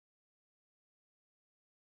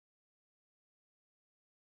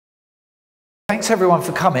Thanks everyone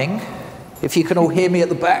for coming. If you can all hear me at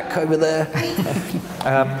the back over there.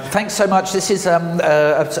 Thanks so much. This is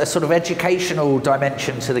a sort of educational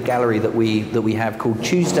dimension to the gallery that we have called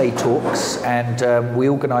Tuesday Talks, and we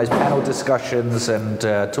organise panel discussions and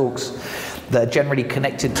talks that are generally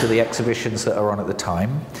connected to the exhibitions that are on at the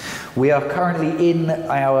time. We are currently in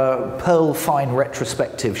our Perle Fine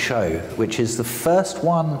retrospective show, which is the first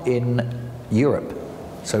one in Europe.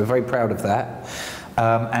 So we're very proud of that.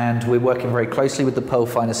 And we're working very closely with the Perle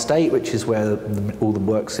Fine estate, which is where all the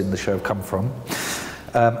works in the show have come from.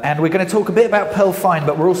 And we're going to talk a bit about Perle Fine,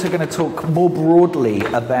 but we're also going to talk more broadly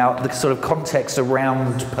about the sort of context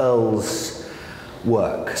around Perle's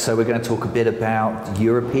work. So we're going to talk a bit about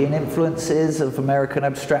European influences of American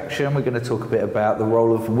abstraction. We're going to talk a bit about the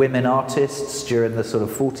role of women artists during the sort of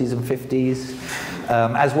 40s and 50s,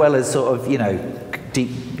 as well as sort of, you know,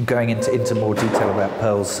 going into more detail about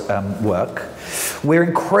Perle's work. We're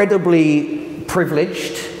incredibly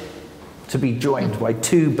privileged to be joined by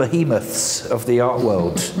two behemoths of the art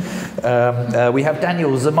world. We have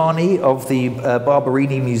Daniel Zamani of the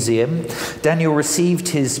Barberini Museum. Daniel received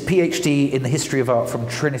his PhD in the history of art from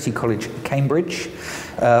Trinity College, Cambridge.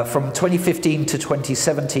 From 2015 to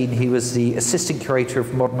 2017, he was the assistant curator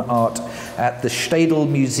of modern art at the Städel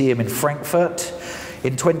Museum in Frankfurt.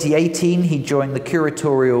 In 2018, he joined the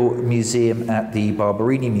curatorial museum at the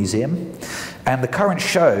Barberini Museum. And the current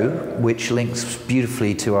show, which links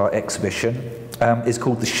beautifully to our exhibition, is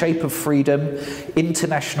called The Shape of Freedom,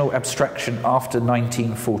 International Abstraction After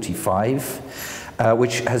 1945,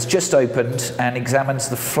 which has just opened and examines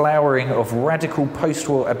the flowering of radical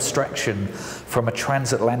post-war abstraction from a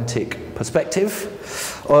transatlantic perspective.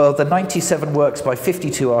 The 97 works by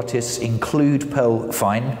 52 artists include Perle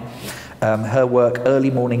Fine, her work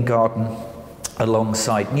Early Morning Garden,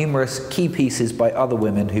 alongside numerous key pieces by other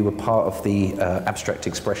women who were part of the Abstract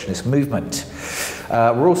Expressionist movement.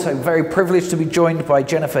 We're also very privileged to be joined by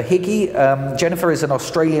Jennifer Higgie. Jennifer is an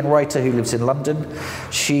Australian writer who lives in London.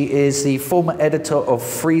 She is the former editor of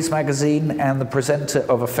Frieze magazine and the presenter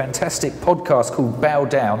of a fantastic podcast called Bow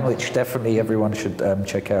Down, which definitely everyone should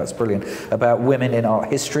check out. It's brilliant, about women in art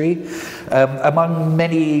history. Among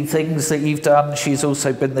many things that you've done, she's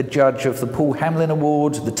also been the judge of the Paul Hamlin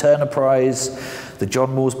Award, the Turner Prize, the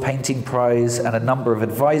John Moores Painting Prize, and a number of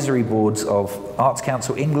advisory boards of Arts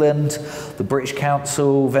Council England, the British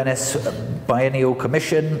Council, Venice Biennial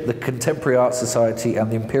Commission, the Contemporary Art Society,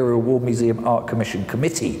 and the Imperial War Museum Art Commission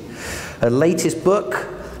Committee. Her latest book,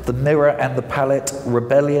 The Mirror and the Palette,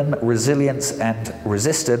 Rebellion, Resilience and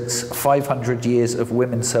Resistance, 500 Years of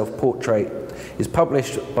Women's Self-Portrait, is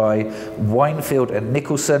published by Winefield and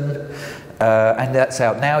Nicholson. And that's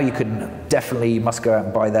out now. You must go out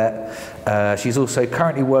and buy that. She's also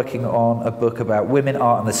currently working on a book about women,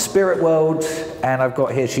 art and the spirit world. And I've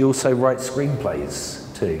got here, she also writes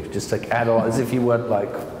screenplays too, just to add on, as if you weren't like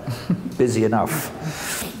busy enough.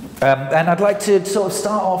 And I'd like to sort of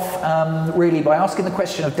start off really by asking the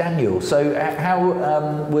question of Daniel. So how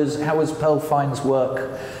was Perle Fine's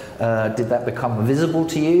work? Did that become visible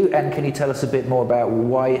to you? And can you tell us a bit more about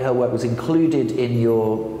why her work was included in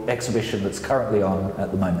your exhibition that's currently on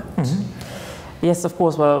at the moment? Mm-hmm. Yes, of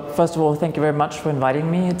course. Well, first of all, thank you very much for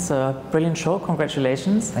inviting me. It's a brilliant show.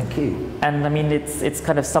 Congratulations. Thank you. And I mean, it's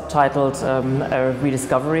kind of subtitled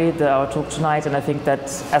Rediscovery, our talk tonight. And I think that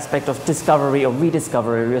aspect of discovery or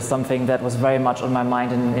rediscovery was something that was very much on my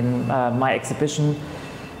mind in my exhibition.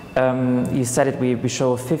 You said it, we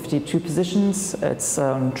show 52 positions. It's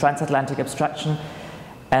transatlantic abstraction.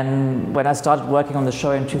 And when I started working on the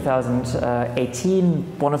show in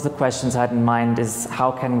 2018, one of the questions I had in mind is how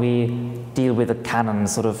can we deal with a canon?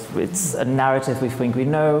 Sort of, it's a narrative we think we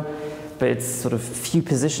know, but it's sort of few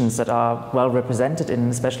positions that are well represented,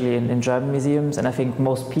 especially in German museums. And I think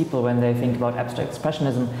most people, when they think about abstract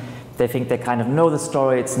expressionism, they think they kind of know the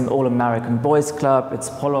story. It's an all-American boys club, it's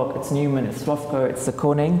Pollock, it's Newman, it's Rothko, it's the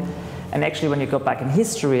Koning. And actually when you go back in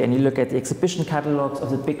history and you look at the exhibition catalogs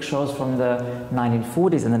of the big shows from the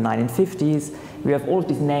 1940s and the 1950s, we have all of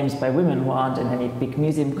these names by women who aren't in any big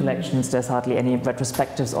museum collections. There's hardly any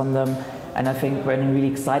retrospectives on them. And I think we're in a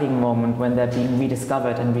really exciting moment when they're being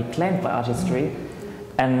rediscovered and reclaimed by art history.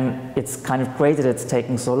 And it's kind of great that it's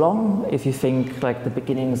taken so long. If you think like the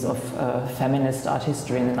beginnings of feminist art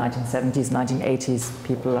history in the 1970s, 1980s,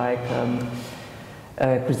 people like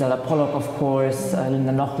Grisella Pollock, of course,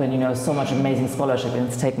 Linda Nochlin, you know, so much amazing scholarship, and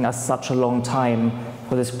it's taken us such a long time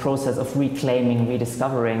for this process of reclaiming,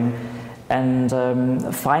 rediscovering. And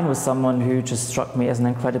Fine was someone who just struck me as an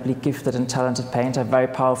incredibly gifted and talented painter, very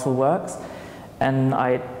powerful works. And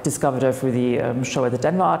I discovered her through the show at the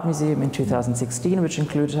Denver Art Museum in 2016, which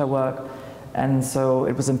included her work. And so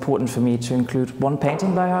it was important for me to include one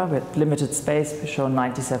painting by her. We had limited space, we show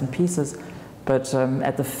 97 pieces. But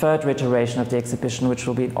at the third iteration of the exhibition, which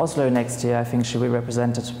will be in Oslo next year, I think she'll be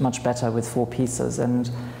represented much better with 4 pieces. And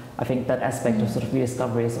I think that aspect of sort of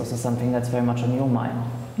rediscovery is also something that's very much on your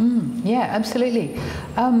mind. Yeah, absolutely.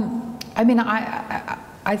 I mean,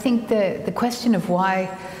 I think the question of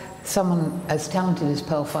why someone as talented as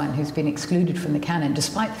Perle Fine, who's been excluded from the canon,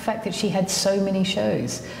 despite the fact that she had so many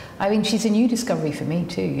shows. I mean, she's a new discovery for me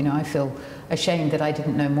too. You know, I feel ashamed that I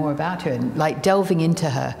didn't know more about her, and like delving into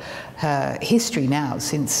her history now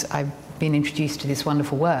since I've been introduced to this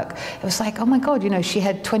wonderful work. It was like, oh my God, you know, she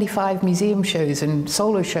had 25 museum shows and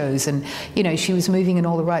solo shows, and you know, she was moving in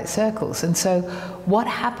all the right circles. And so what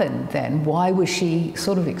happened then? Why was she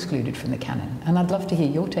sort of excluded from the canon? And I'd love to hear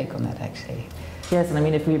your take on that, actually. Yes, and I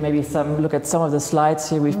mean, if we maybe look at some of the slides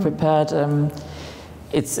here we've prepared,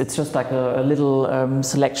 it's just like a little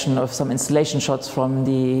selection of some installation shots from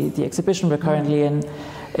the exhibition we're currently in.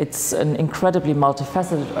 It's an incredibly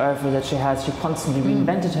multifaceted oeuvre that she has. She constantly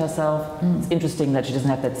reinvented herself. It's interesting that she doesn't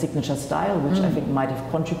have that signature style, which I think might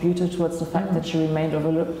have contributed towards the fact that she remained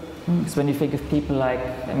overlooked. Because when you think of people like,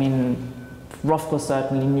 I mean, Rothko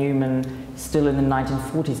certainly, Newman, still in the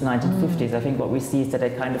 1940s, 1950s, I think what we see is that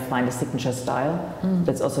they kind of find a signature style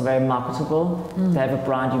that's also very marketable. They have a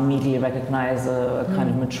brand you immediately recognize, a kind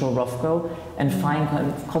of mature Rothko, and Fine kind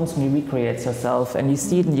of constantly recreates herself. And you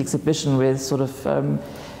see it in the exhibition with sort of,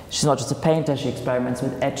 she's not just a painter, she experiments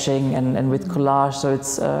with etching and with collage, so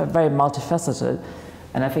it's very multifaceted.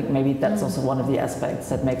 And I think maybe that's also one of the aspects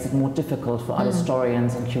that makes it more difficult for art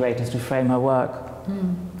historians and curators to frame her work.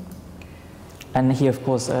 And here, of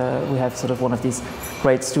course, we have sort of one of these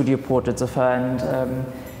great studio portraits of her, and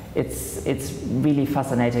it's really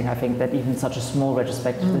fascinating. I think that even such a small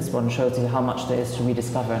retrospective, this one shows you how much there is to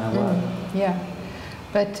rediscover in her work. Yeah,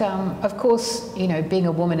 but of course, you know, being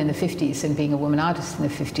a woman in the 50s and being a woman artist in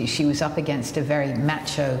the 50s, she was up against a very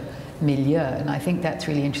macho milieu, and I think that's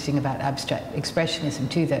really interesting about abstract expressionism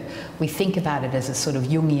too, that we think about it as a sort of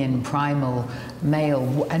Jungian primal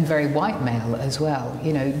male and very white male as well,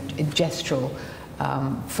 you know, gestural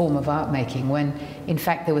form of art making, when in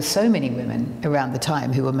fact there were so many women around the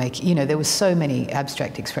time who were making, you know, there were so many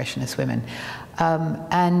abstract expressionist women,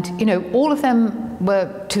 and you know, all of them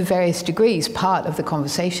were to various degrees part of the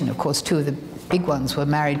conversation. Of course, 2 of the big ones were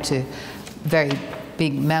married to very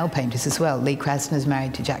big male painters as well. Lee Krasner is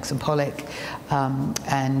married to Jackson Pollock,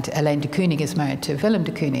 and Elaine de Kooning is married to Willem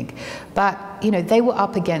de Kooning. But you know, they were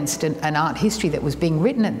up against an art history that was being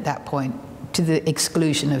written at that point to the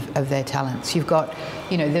exclusion of their talents. You've got,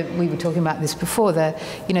 you know, we were talking about this before,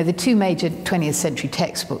 you know, the 2 major 20th century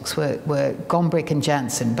textbooks were Gombrich and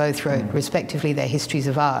Jansen, both wrote respectively their histories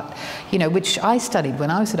of art, you know, which I studied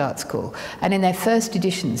when I was at art school. And in their first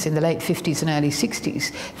editions in the late 50s and early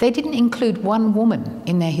 60s, they didn't include one woman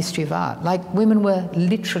in their history of art. Like, women were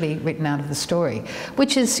literally written out of the story,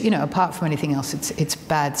 which is, you know, apart from anything else, it's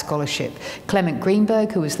bad scholarship. Clement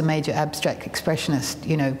Greenberg, who was the major abstract expressionist,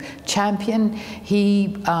 you know, champion, he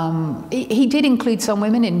did include some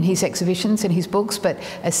women in his exhibitions and his books, but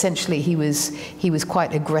essentially he was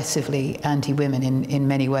quite aggressively anti-women in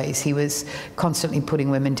many ways. He was constantly putting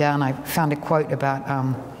women down. I found a quote about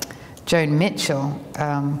Joan Mitchell,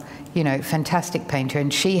 you know, fantastic painter,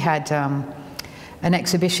 and she had an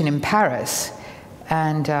exhibition in Paris,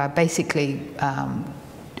 and basically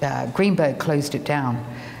Greenberg closed it down,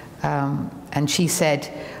 and she said,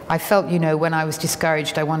 I felt, you know, when I was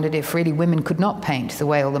discouraged, I wondered if really women could not paint the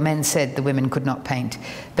way all the men said the women could not paint.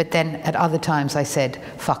 But then at other times I said,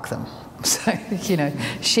 fuck them. So, you know,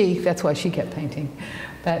 that's why she kept painting.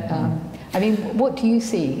 But, I mean, what do you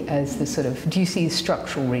see as the sort of, do you see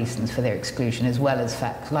structural reasons for their exclusion as well as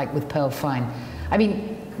facts, like with Perle Fine? I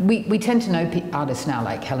mean, we tend to know artists now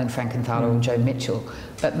like Helen Frankenthaler or Joan Mitchell,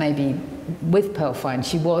 but maybe with Perle Fine,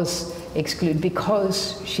 she was excluded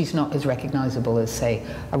because she's not as recognizable as, say,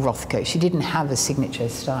 a Rothko. She didn't have a signature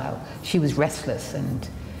style. She was restless and,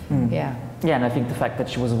 yeah. Yeah, and I think the fact that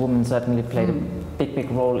she was a woman certainly played a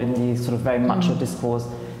big role in the sort of very macho discourse,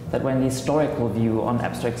 that when the historical view on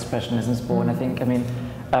abstract expressionism is born, I think, I mean,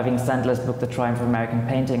 Irving Sandler's book, The Triumph of American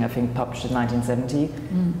Painting, I think published in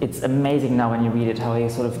 1970. It's amazing now when you read it how he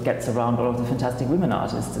sort of gets around all of the fantastic women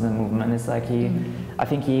artists in the movement. It's like I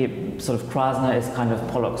think he sort of, Krasner is kind of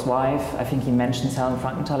Pollock's wife. I think he mentions Helen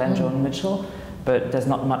Frankenthaler and Joan Mitchell, but there's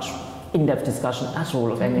not much in-depth discussion at all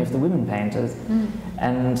of any of the women painters.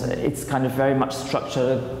 And it's kind of very much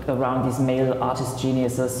structured around these male artist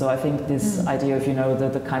geniuses. So I think this idea of, you know,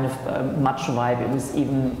 the kind of macho vibe, it was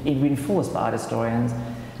even reinforced by art historians.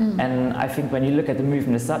 And I think when you look at the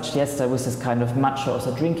movement as such, yes, there was this kind of macho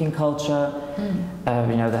also drinking culture,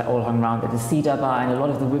 you know, that all hung around at the Cedar Bar, and a lot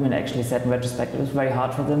of the women actually said in retrospect it was very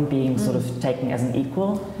hard for them being sort of taken as an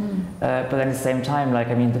equal. But at the same time, like,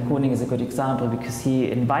 I mean, de Kooning is a good example because he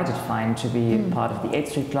invited Fine to be part of the 8th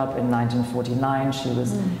Street Club in 1949. She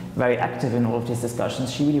was very active in all of these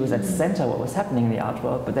discussions. She really was at the center of what was happening in the art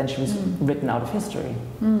world, but then she was written out of history.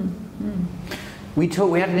 We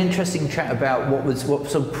had an interesting chat about what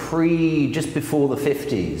sort of just before the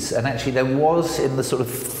 50s, and actually there was in the sort of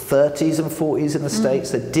 30s and 40s in the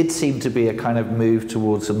States, there did seem to be a kind of move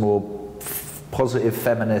towards a more positive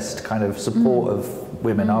feminist kind of support of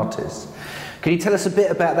women artists. Can you tell us a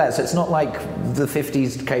bit about that? So it's not like the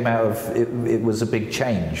 50s came out of, it was a big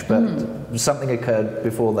change, but something occurred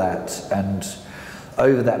before that, and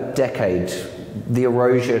over that decade, the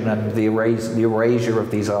erosion and the erasure of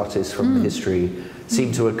these artists from the history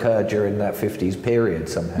seemed to occur during that 50s period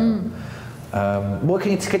somehow. What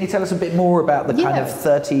can you tell us a bit more about the kind of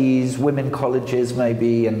 30s women colleges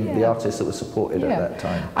maybe, and the artists that were supported at that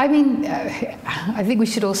time? I mean, I think we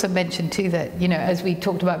should also mention too that, you know, as we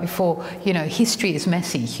talked about before, you know, history is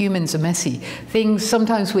messy, humans are messy.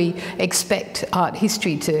 Sometimes we expect art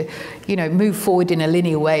history to, you know, move forward in a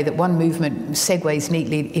linear way, that one movement segues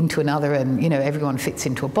neatly into another and, you know, everyone fits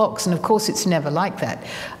into a box. And of course it's never like that.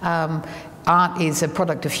 Art is a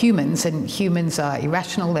product of humans, and humans are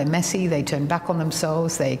irrational, they're messy, they turn back on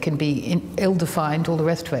themselves, they can be ill-defined, all the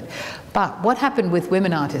rest of it. But what happened with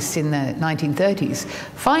women artists in the 1930s,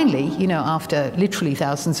 finally, you know, after literally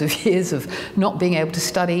thousands of years of not being able to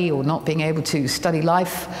study or not being able to study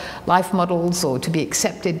life models, or to be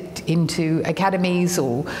accepted into academies,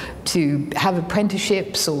 or to have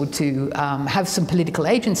apprenticeships, or to have some political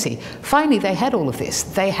agency, finally they had all of this.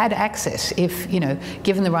 They had access if, you know,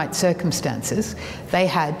 given the right circumstances, they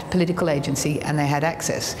had political agency and they had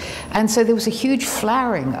access. And so there was a huge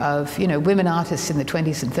flowering of, you know, women artists in the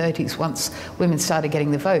 20s and 30s once women started getting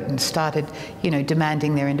the vote and started, you know,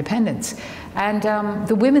 demanding their independence. And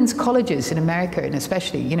the women's colleges in America, and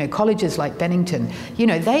especially, you know, colleges like Bennington, you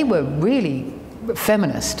know, they were really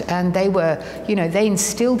feminist, and they were, you know, they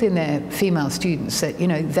instilled in their female students that, you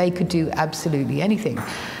know, they could do absolutely anything.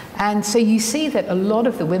 And so you see that a lot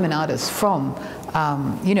of the women artists from,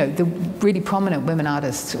 you know, the really prominent women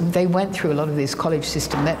artists, they went through a lot of this college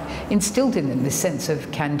system that instilled in them this sense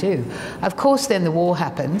of can-do. Of course, then the war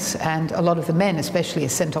happens, and a lot of the men especially are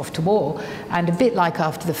sent off to war, and a bit like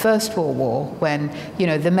after the First World War, when, you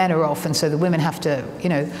know, the men are off and so the women have to, you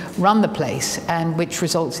know, run the place, and which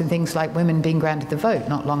results in things like women being granted the vote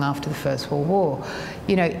not long after the First World War.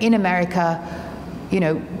 You know, in America, you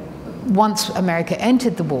know, once America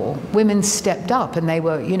entered the war, women stepped up, and they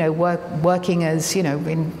were, you know, working as, you know,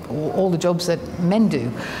 in all the jobs that men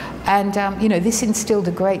do. And, you know, this instilled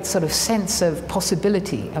a great sort of sense of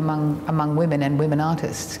possibility among women and women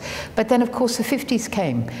artists. But then, of course, the 50s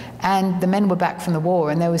came, and the men were back from the war,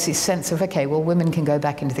 and there was this sense of, okay, well, women can go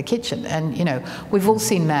back into the kitchen. And, you know, we've all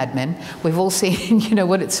seen Mad Men. We've all seen, you know,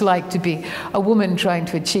 what it's like to be a woman trying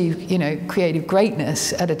to achieve, you know, creative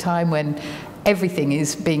greatness at a time when everything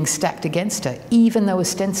is being stacked against her, even though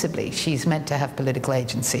ostensibly she's meant to have political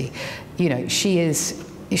agency. You know, she's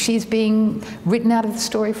being written out of the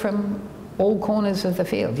story from all corners of the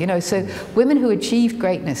field. You know, so women who achieved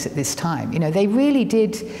greatness at this time, you know, they really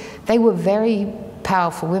did, they were very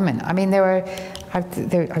powerful women. I mean,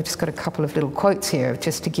 I've just got a couple of little quotes here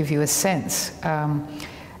just to give you a sense.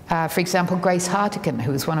 For example, Grace Hartigan,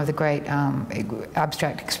 who was one of the great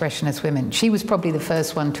abstract expressionist women, she was probably the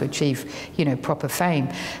first one to achieve, you know, proper fame.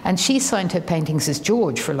 And she signed her paintings as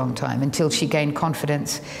George for a long time, until she gained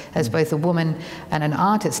confidence as both a woman and an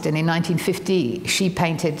artist. And in 1950, she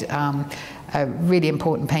painted a really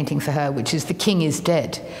important painting for her, which is The King is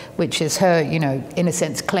Dead, which is her, you know, in a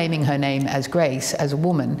sense claiming her name as Grace, as a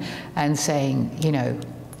woman, and saying, you know,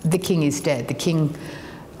 the king is dead. The king,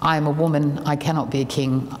 I am a woman, I cannot be a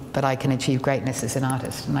king, but I can achieve greatness as an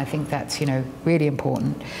artist. And I think that's, you know, really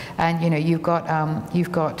important. And, you know, you've got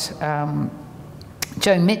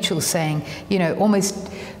Joan Mitchell saying, you know,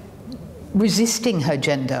 almost resisting her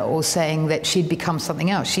gender, or saying that she'd become something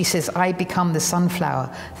else. She says, I become the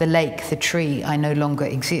sunflower, the lake, the tree, I no longer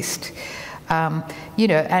exist. You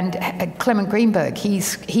know, and Clement Greenberg,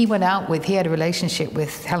 he went out with, he had a relationship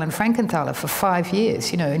with Helen Frankenthaler for 5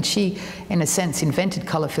 years, you know, and she, in a sense, invented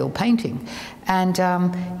colour-filled painting. And,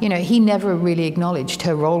 you know, he never really acknowledged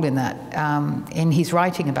her role in that, in his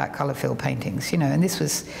writing about colour-filled paintings, you know, and this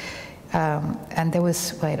was, and there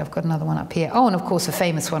was, wait, I've got another one up here. Oh, and of course, a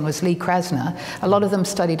famous one was Lee Krasner. A lot of them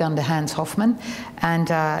studied under Hans Hofmann. And,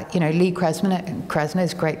 you know, Lee Krasner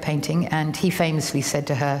is great painting. And he famously said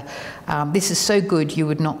to her, this is so good, you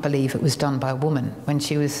would not believe it was done by a woman when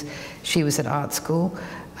she was at art school.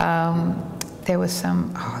 There was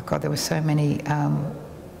some, oh God, there were so many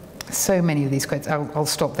of these quotes. I'll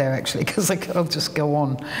stop there actually, because I'll just go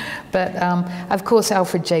on. But of course,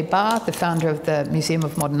 Alfred J. Barr, the founder of the Museum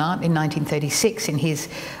of Modern Art in 1936, in his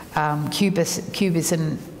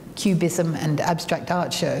Cubism and Abstract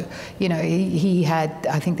Art show, you know, he had,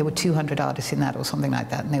 I think there were 200 artists in that or something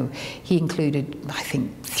like that. And he included, I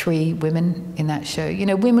think, 3 women in that show. You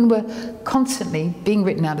know, women were constantly being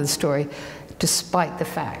written out of the story, despite the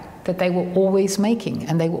fact that they were always making,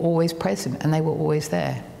 and they were always present, and they were always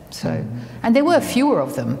there. So, and there were fewer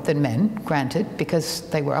of them than men, granted, because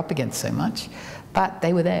they were up against so much, but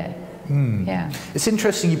they were there. Yeah. It's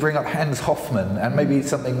interesting you bring up Hans Hofmann, and maybe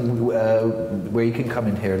something where you can come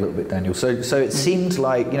in here a little bit, Daniel. So it seemed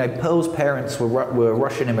like, you know, Perle's parents were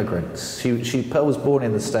Russian immigrants. Perle was born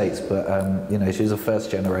in the States, but you know, she was a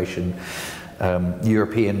first-generation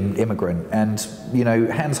European immigrant, and you know,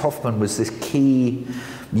 Hans Hofmann was this key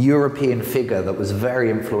European figure that was very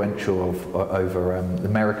influential over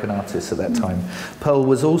American artists at that time. Perle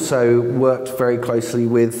was also worked very closely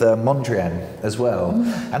with Mondrian as well,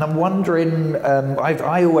 and I'm wondering,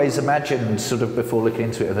 I always imagined, sort of before looking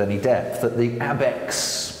into it with any depth, that the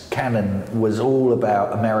Abex canon was all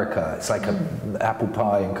about America. It's like apple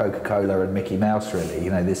pie and Coca-Cola and Mickey Mouse, really.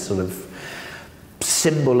 You know, this sort of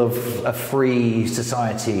symbol of a free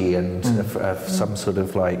society and some sort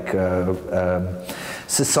of like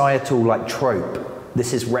societal like trope.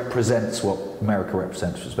 This represents what America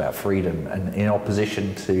represents, which is about freedom, and in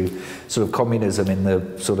opposition to sort of communism in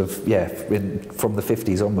the sort of, from the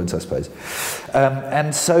 50s onwards, I suppose.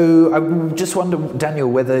 And so I just wonder, Daniel,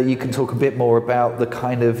 whether you can talk a bit more about the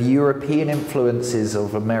kind of European influences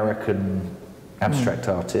of American abstract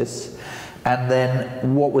artists, and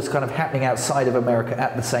then what was kind of happening outside of America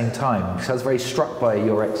at the same time. Because I was very struck by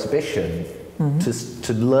your exhibition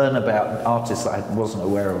to learn about artists that I wasn't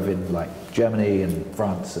aware of in like Germany and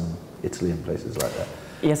France and Italy and places like that.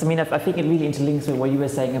 Yes, I mean, I think it really interlinks with what you were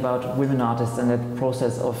saying about women artists and the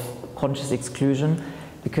process of conscious exclusion,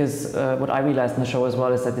 because what I realized in the show as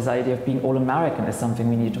well is that this idea of being all American is something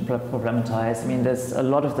we need to problematize. I mean, there's a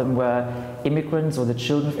lot of them were immigrants or the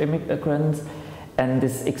children of immigrants. And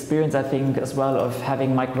this experience, I think, as well, of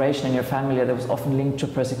having migration in your family that was often linked to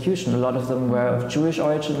persecution. A lot of them were of Jewish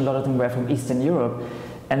origin, a lot of them were from Eastern Europe.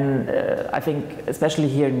 And I think, especially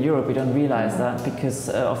here in Europe, we don't realize that because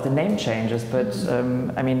of the name changes. But,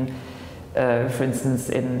 I mean, for instance,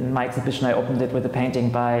 in my exhibition, I opened it with a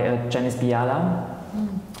painting by Janice Biala.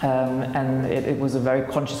 And it was a very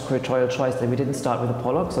conscious curatorial choice that we didn't start with a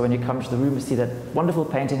Pollock. So when you come to the room, you see that wonderful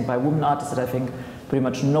painting by a woman artist that I think pretty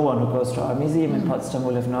much no one who goes to our museum in Potsdam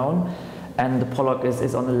will have known. And the Pollock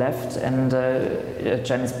is on the left. And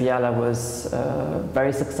Janice Biala was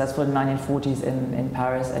very successful in the 1940s in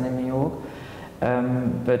Paris and in New York.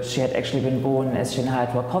 But she had actually been born as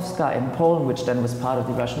Zinaida Tłachowska in Poland, which then was part of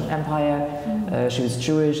the Russian Empire. She was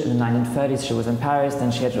Jewish. In the 1930s, she was in Paris. Then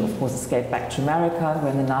she had to, of course, escape back to America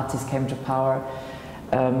when the Nazis came to power.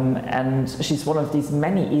 And she's one of these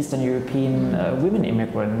many Eastern European women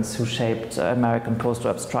immigrants who shaped American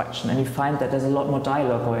post-war abstraction. And you find that there's a lot more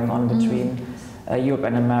dialogue going on between Europe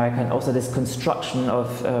and America, and also this construction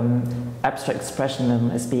of abstract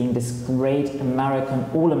expressionism as being this great American,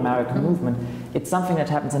 all-American movement. It's something that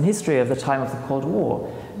happens in history of the time of the Cold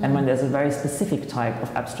War. And when there's a very specific type of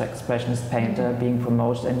abstract expressionist painter being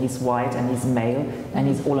promoted, and he's white and he's male and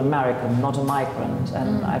he's all-American, not a migrant,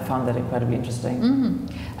 and I found that incredibly interesting.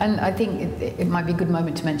 And I think it might be a good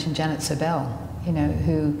moment to mention Janet Sobel, you know,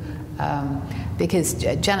 who, because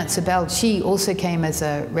Janet Sobel, she also came as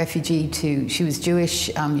a refugee she was Jewish,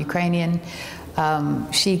 Ukrainian.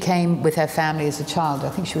 She came with her family as a child. I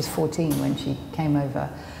think she was 14 when she came over.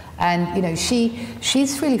 And you know,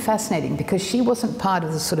 she's really fascinating because she wasn't part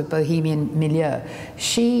of the sort of bohemian milieu.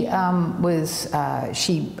 She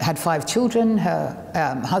she had 5 children. Her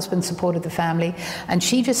husband supported the family, and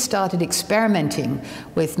she just started experimenting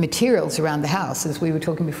with materials around the house. As we were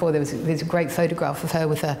talking before, there's a great photograph of her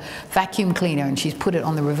with a vacuum cleaner, and she's put it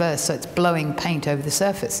on the reverse, so it's blowing paint over the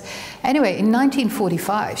surface. Anyway, in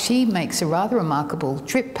 1945, she makes a rather remarkable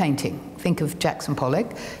drip painting. Think of Jackson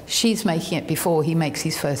Pollock. She's making it before he makes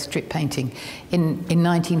his first strip painting in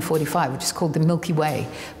 1945, which is called the Milky Way,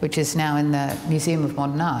 which is now in the Museum of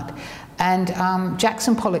Modern Art. And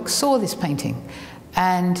Jackson Pollock saw this painting,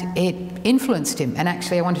 and it influenced him. And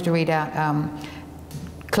actually, I wanted to read out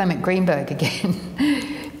Clement Greenberg again.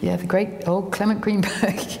 Yeah, the great old Clement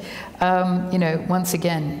Greenberg. You know, once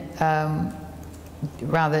again,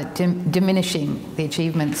 rather diminishing the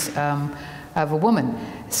achievements of a woman.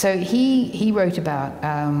 So he wrote about,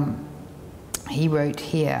 he wrote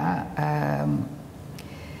here,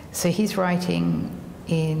 so he's writing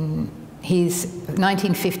in his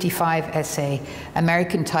 1955 essay,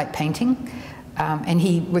 American Type Painting, and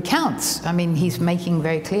he recounts, I mean, he's making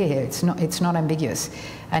very clear here, it's not ambiguous,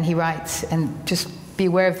 and he writes, and just be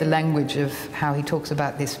aware of the language of how he talks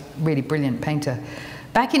about this really brilliant painter.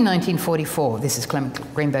 Back in 1944, this is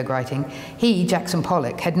Clement Greenberg writing, he, Jackson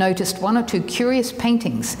Pollock, had noticed one or two curious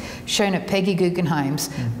paintings shown at Peggy Guggenheim's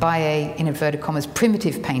by a, in inverted commas,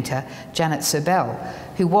 primitive painter, Janet Sobel,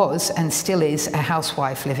 who was and still is a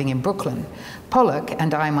housewife living in Brooklyn. Pollock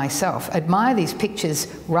and I myself admire these pictures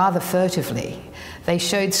rather furtively. They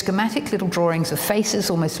showed schematic little drawings of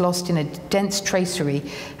faces almost lost in a dense tracery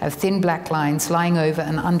of thin black lines lying over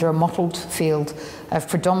and under a mottled field of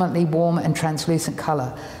predominantly warm and translucent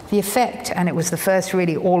colour. The effect, and it was the first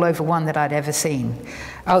really all-over one that I'd ever seen.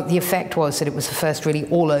 Oh, the effect was that it was the first really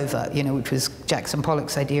all-over, you know, which was Jackson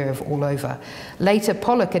Pollock's idea of all-over. Later,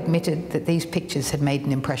 Pollock admitted that these pictures had made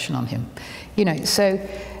an impression on him. You know, so,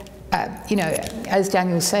 you know, as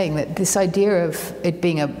Daniel was saying, that this idea of it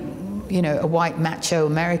being a, you know, a white macho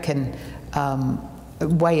American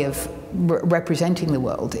way of representing the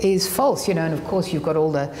world is false, you know, and of course you've got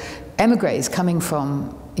all the emigres coming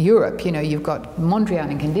from Europe, you know, you've got Mondrian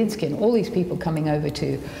and Kandinsky and all these people coming over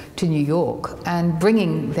to New York and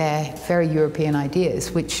bringing their very European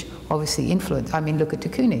ideas, which obviously influence, I mean, look at de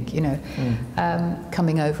Kooning, you know,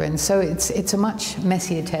 coming over, and so it's a much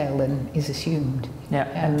messier tale than is assumed. Yeah,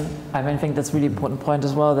 and I mean, I think that's a really important point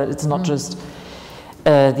as well, that it's not just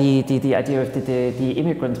the idea of the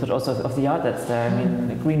immigrants, but also of the art that's there. I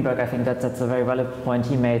mean, Greenberg, I think that's a very valid point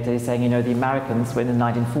he made. He's saying, you know, the Americans were in the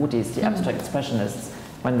 1940s, the abstract expressionists,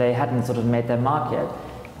 when they hadn't sort of made their mark yet.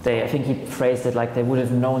 I think he phrased it like they would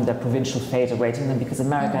have known their provincial fate awaiting them because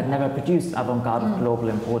America had never produced avant-garde of global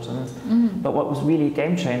importance. But what was really a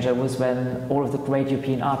game changer was when all of the great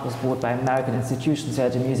European art was bought by American institutions. You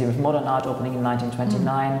had the Museum of Modern Art opening in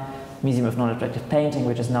 1929, Museum of Non-Objective Painting,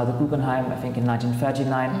 which is now the Guggenheim, I think in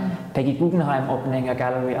 1939. Peggy Guggenheim opening a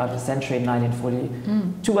gallery Art of the Century in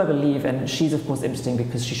 1942, I believe, and she's of course interesting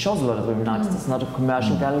because she shows a lot of women artists. It's not a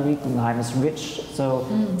commercial gallery, Guggenheim is rich, so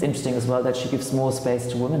it's interesting as well that she gives more space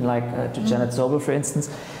to women, like to Janet Sobel, for instance.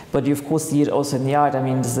 But you of course see it also in the art. I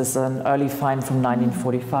mean, this is an early find from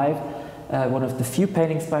 1945. One of the few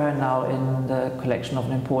paintings by her now in the collection of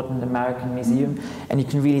an important American museum, and you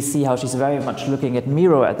can really see how she's very much looking at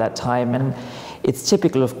Miro at that time, and it's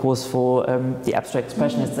typical of course for the abstract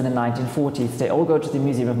expressionists in the 1940s. They all go to the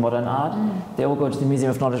Museum of Modern Art, they all go to the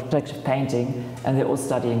Museum of Non-Objective Painting, and they're all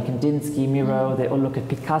studying Kandinsky, Miro, they all look at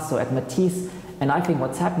Picasso, at Matisse. And I think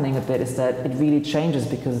what's happening a bit is that it really changes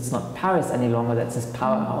because it's not Paris any longer that's this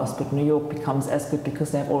powerhouse, but New York becomes as good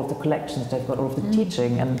because they have all of the collections, they've got all of the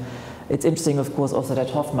teaching. And it's interesting, of course, also that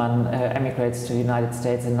Hoffman emigrates to the United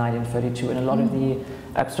States in 1932, and a lot of the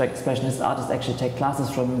abstract expressionist artists actually take classes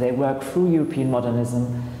from him. They work through European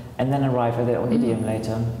modernism and then arrive at their own idiom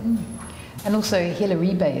later. And also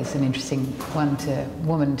Hilary Bay is an interesting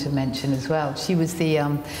woman to mention as well. She was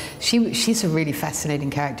the she's a really fascinating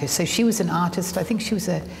character. So she was an artist. I think she was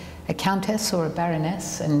a countess or a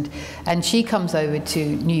baroness, and she comes over to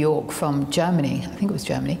New York from Germany. I think it was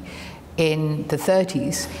Germany. In the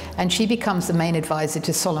 30s, and she becomes the main advisor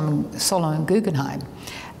to Solomon Guggenheim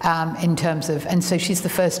in terms of, and so she's the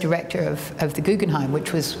first director of the Guggenheim,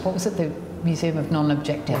 which was, what was it, the Museum of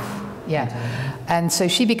Non-Objective? Yeah, and so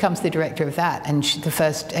she becomes the director of that, and the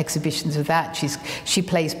first exhibitions of that, she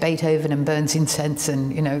plays Beethoven and burns incense,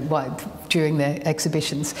 and you know during the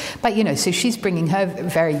exhibitions. But you know, so she's bringing her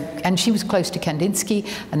and she was close to Kandinsky,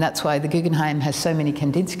 and that's why the Guggenheim has so many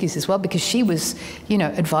Kandinskys as well, because she was, you know,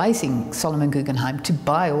 advising Solomon Guggenheim to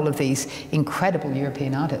buy all of these incredible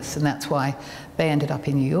European artists, and that's why they ended up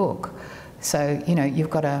in New York. So you know, you've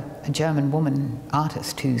got a German woman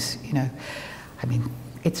artist who's, you know, I mean,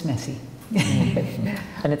 it's messy.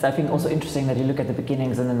 And it's, I think, also interesting that you look at the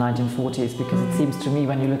beginnings in the 1940s, because it seems to me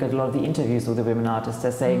when you look at a lot of the interviews with the women artists,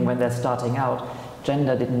 they're saying when they're starting out,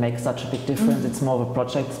 gender didn't make such a big difference. It's more of a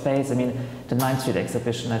project space. I mean, the 9th Street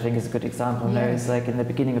exhibition, I think, is a good example. Yeah. It's like in the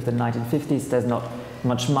beginning of the 1950s, there's not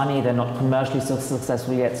much money, they're not commercially so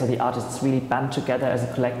successful yet, so the artists really band together as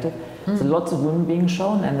a collective. So lots of women being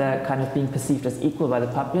shown, and they're kind of being perceived as equal by the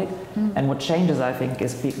public. And what changes, I think,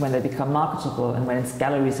 is when they become marketable, and when it's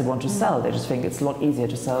galleries who want to sell, they just think it's a lot easier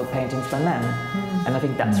to sell paintings by men. And I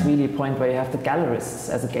think that's really a point where you have the gallerists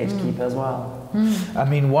as a gatekeeper as well. I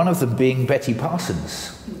mean, one of them being Betty Parsons,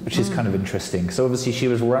 which is kind of interesting. So obviously she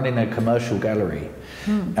was running a commercial gallery.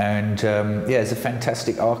 And yeah, there's a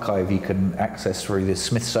fantastic archive you can access through the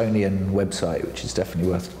Smithsonian website, which is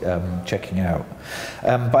definitely worth checking out.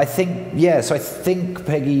 But I think, yeah, so I think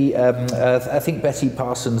Peggy, I think Betty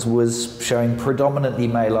Parsons was showing predominantly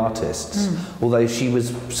male artists, although she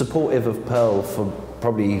was supportive of Perle for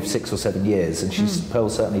probably 6 or 7 years, and Perle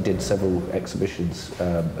certainly did several exhibitions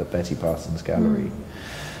at Betty Parsons' gallery.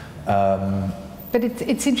 But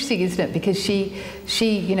it's interesting, isn't it? Because she,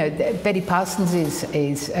 you know, Betty Parsons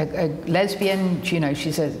is a lesbian. You know,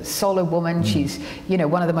 she's a solo woman. She's, you know,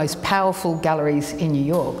 one of the most powerful galleries in New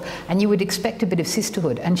York. And you would expect a bit of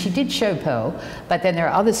sisterhood. And she did show Perle, but then there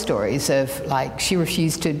are other stories of, like, she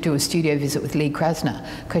refused to do a studio visit with Lee Krasner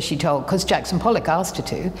because Jackson Pollock asked her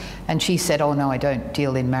to, and she said, "Oh no, I don't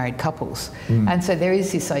deal in married couples." And so there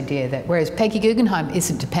is this idea that whereas Peggy Guggenheim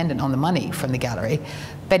isn't dependent on the money from the gallery,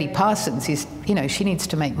 Betty Parsons is, you know, she needs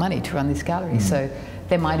to make money to run this gallery. So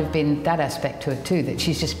there might have been that aspect to it too, that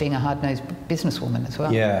she's just being a hard-nosed businesswoman as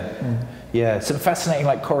well. Yeah, yeah. Some fascinating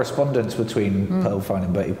like correspondence between Perle Fine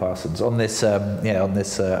and Betty Parsons on this,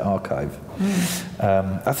 archive.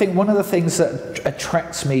 I think one of the things that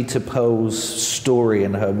attracts me to Perle's story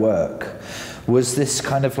and her work was this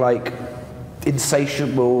kind of like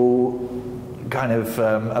insatiable kind of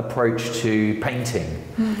approach to painting,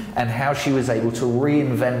 and how she was able to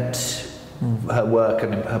reinvent her work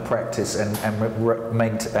and her practice and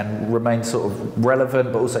remain sort of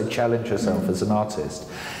relevant, but also challenge herself as an artist.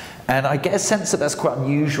 And I get a sense that that's quite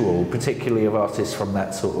unusual, particularly of artists from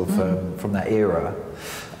that sort of from that era.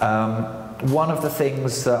 One of the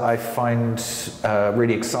things that I find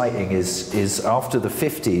really exciting is after the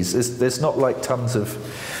 50s, there's not like tons of.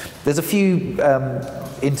 There's a few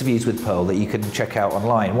interviews with Perle that you can check out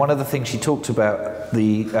online. One of the things she talked about,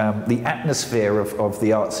 the atmosphere of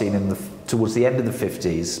the art scene towards the end of the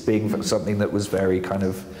 50s being something that was very kind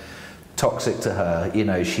of toxic to her. You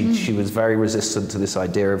know, she was very resistant to this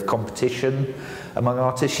idea of competition among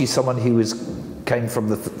artists. She's someone who came from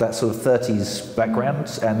that sort of 30s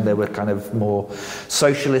background, and there were kind of more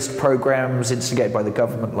socialist programs instigated by the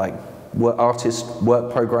government, like artist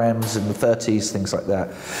work programs in the 30s, things like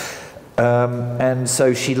that. And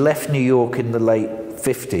so she left New York in the late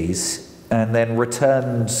 50s and then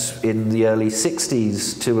returned in the early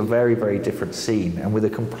 60s to a very, very different scene and with a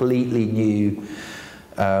completely new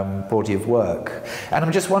body of work. And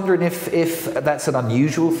I'm just wondering if that's an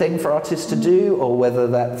unusual thing for artists to do, or whether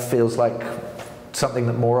that feels like something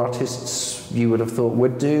that more artists you would have thought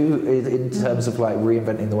would do in terms of like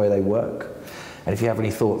reinventing the way they work. And if you have any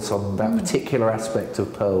thoughts on that particular aspect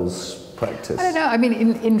of Perle's practice. I don't know. I mean,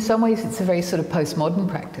 in some ways, it's a very sort of postmodern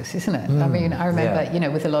practice, isn't it? I mean, I remember, you know,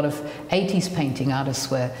 with a lot of 80s painting, artists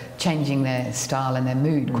were changing their style and their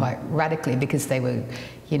mood quite radically because they were,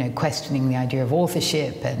 you know, questioning the idea of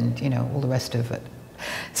authorship and, you know, all the rest of it.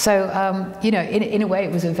 So, you know, in a way,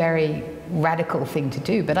 it was a very radical thing to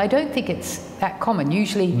do, but I don't think it's that common.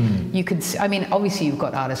 Usually you can, I mean, obviously you've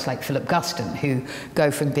got artists like Philip Guston who go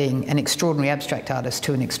from being an extraordinary abstract artist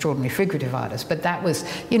to an extraordinary figurative artist, but that was,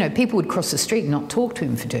 you know, people would cross the street and not talk to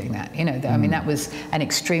him for doing that, you know. I mean, that was an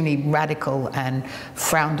extremely radical and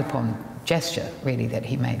frowned upon gesture, really, that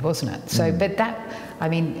he made, wasn't it? So, but that, I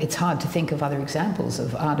mean, it's hard to think of other examples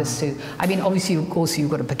of artists who, I mean, obviously, of course,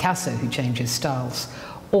 you've got a Picasso who changes styles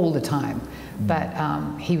all the time, but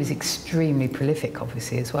he was extremely prolific,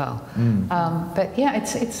 obviously, as well. But yeah,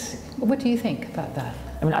 it's, what do you think about that?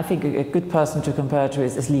 I mean, I think a good person to compare to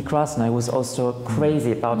is Lee Krasner, who was also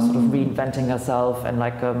crazy about sort of reinventing herself and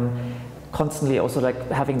like constantly also like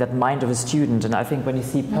having that mind of a student. And I think when you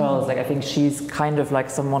see Perle, like I think she's kind of like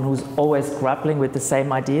someone who's always grappling with the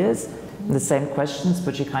same ideas and the same questions,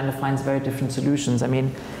 but she kind of finds very different solutions. I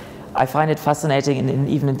mean, I find it fascinating,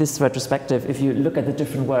 even in this retrospective, if you look at the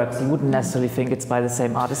different works, you wouldn't necessarily think it's by the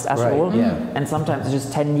same artist at all. Yeah. And sometimes it's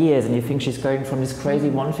just 10 years and you think she's going from this crazy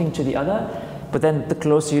one thing to the other. But then the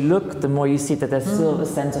closer you look, the more you see that there's still a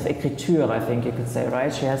sense of écriture, I think you could say,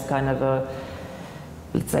 right? She has kind of a,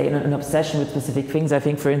 let's say, an obsession with specific things. I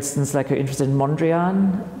think, for instance, like her interest in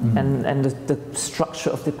Mondrian and the structure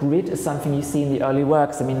of the grid is something you see in the early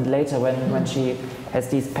works. I mean, later when she has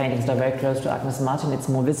these paintings that are very close to Agnes Martin, it's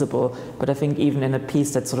more visible. But I think even in a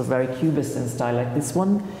piece that's sort of very cubist in style like this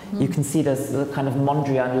one, you can see there's the kind of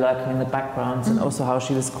Mondrian lurking in the background, and also how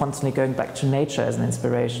she was constantly going back to nature as an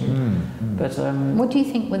inspiration. But what do you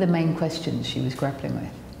think were the main questions she was grappling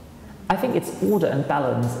with? I think it's order and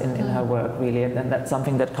balance in her work, really, and that's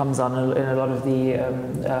something that comes on in a lot of the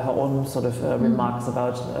her own sort of remarks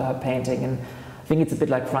about her painting. And I think it's a bit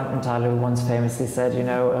like Frankenthaler, who once famously said, you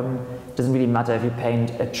know, it doesn't really matter if you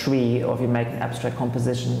paint a tree or if you make an abstract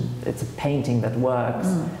composition, it's a painting that works.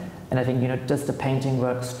 And I think, you know, does the painting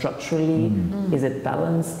work structurally? Is it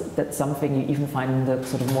balanced? That's something you even find in the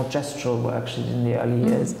sort of more gestural work she did in the early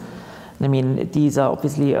years. I mean, these are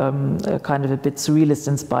obviously kind of a bit surrealist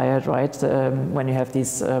inspired, right? When you have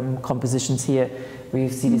these compositions here, where you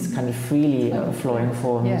see these kind of freely flowing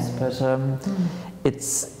forms. But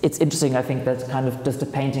it's interesting, I think, that kind of does the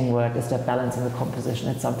painting work? Is there balance in the composition?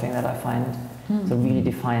 It's something that I find so really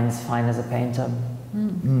defines Fine as a painter.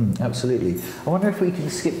 Absolutely. I wonder if we can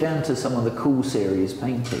skip down to some of the cool series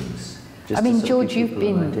paintings. I mean, George, you've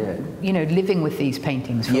been, you know, living with these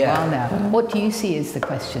paintings for a while now. What do you see as the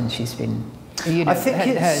questions she's been, you know, I think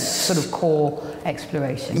her sort of core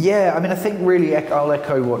exploration? Yeah, I mean, I think really I'll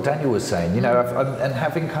echo what Daniel was saying, you know, and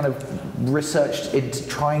having kind of researched into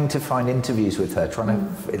trying to find interviews with her, trying to,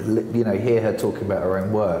 you know, hear her talking about her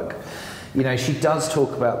own work. You know, she does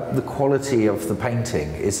talk about the quality of the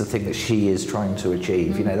painting is the thing that she is trying to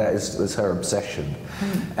achieve. You know, that's her obsession.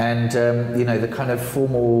 And, you know, the kind of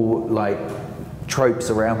formal, like, tropes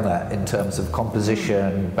around that in terms of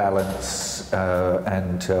composition, balance,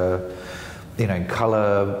 and, you know,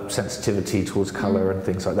 colour, sensitivity towards colour and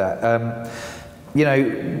things like that. You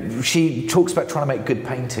know, she talks about trying to make good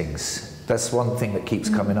paintings. That's one thing that keeps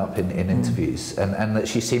coming up in interviews, and that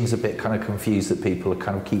she seems a bit kind of confused that people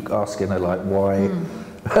kind of keep asking her, like, why,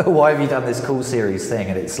 why have you done this cool series thing?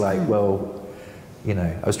 And it's like, well, you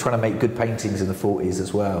know, I was trying to make good paintings in the 40s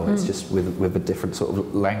as well. It's just with a different sort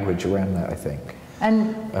of language around that, I think.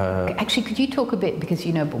 And actually, could you talk a bit, because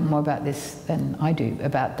you know more about this than I do,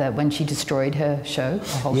 about when she destroyed her show,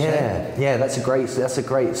 her whole show? Yeah, that's a great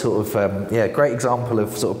sort of great example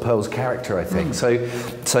of sort of Perle's character, I think. So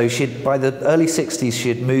she'd, by the early 60s, she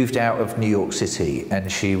had moved out of New York City,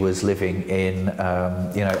 and she was living in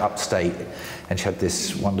you know, upstate, and she had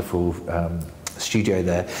this wonderful studio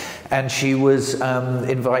there, and she was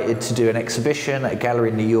invited to do an exhibition at a gallery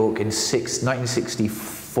in New York in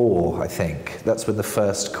 1964. I think. That's when the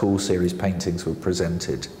first Cool Series paintings were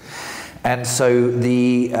presented. And so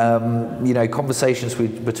the you know, conversations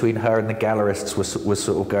between her and the gallerists were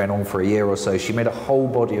sort of going on for a year or so. She made a whole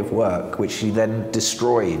body of work which she then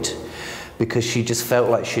destroyed because she just felt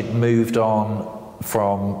like she'd moved on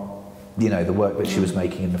from, you know, the work that she was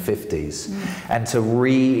making in the 50s, and to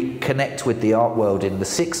reconnect with the art world in the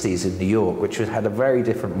 60s in New York, which had a very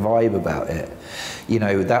different vibe about it. You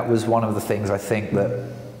know, that was one of the things I think that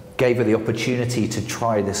gave her the opportunity to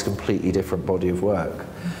try this completely different body of work.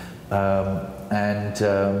 Yeah,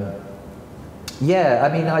 I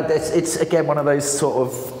mean, it's again one of those sort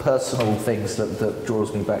of personal things that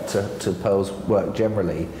draws me back to Perle's work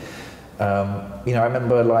generally. You know, I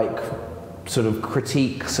remember, like, sort of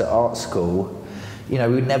critiques at art school, you know,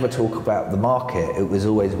 we would never talk about the market. It was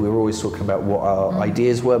always, we were always talking about what our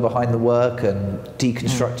ideas were behind the work and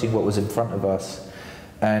deconstructing what was in front of us.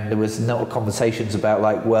 And there was no conversations about,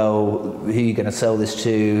 like, well, who are you going to sell this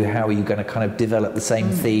to? How are you going to kind of develop the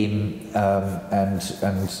same theme and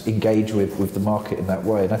engage with the market in that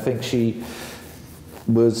way? And I think she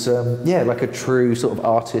was, yeah, like a true sort of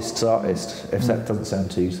artist's artist, if that doesn't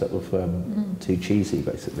sound too sort of too cheesy,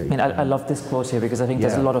 basically. I mean, I love this quote here because I think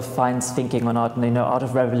there's a lot of Fine's thinking on art, and, you know, out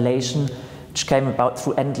of revelation, which came about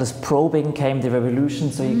through endless probing, came the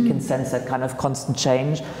revolution, so you can sense that kind of constant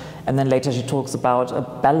change. And then later she talks about a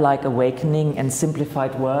bell-like awakening and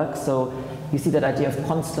simplified work, so you see that idea of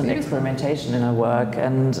constant experimentation in her work.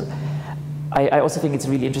 And I also think it's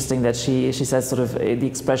really interesting that she says sort of the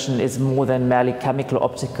expression is more than merely chemical or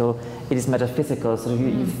optical, it is metaphysical. So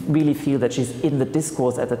you really feel that she's in the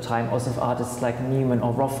discourse at the time, also of artists like Newman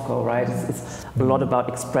or Rothko, right? It's a lot about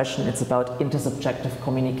expression, it's about intersubjective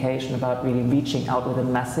communication, about really reaching out with a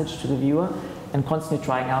message to the viewer and constantly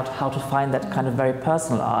trying out how to find that kind of very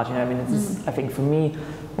personal art. You know, I mean, it's I think for me,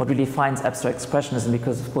 what really defines abstract expressionism,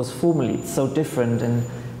 because of course formally it's so different. And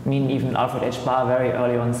I mean, even Alfred H. Barr very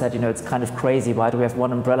early on said, you know, it's kind of crazy, why do we have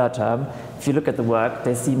one umbrella term? If you look at the work,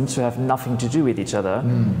 they seem to have nothing to do with each other.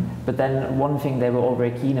 But then one thing they were all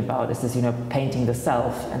very keen about is this, you know, painting the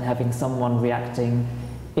self and having someone reacting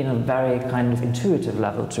in a very kind of intuitive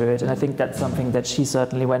level to it. And I think that's something that she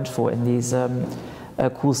certainly went for in these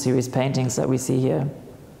Cool Series paintings that we see here.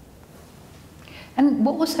 And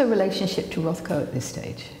what was her relationship to Rothko at this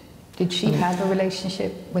stage? Did she have a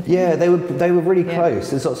relationship with him? Yeah, they were really close.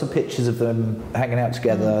 There's lots of pictures of them hanging out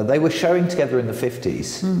together. They were showing together in the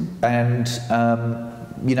 50s. And,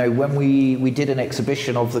 you know, when we did an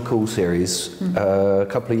exhibition of the Cool Series a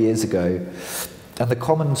couple of years ago, And the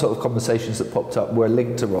common sort of conversations that popped up were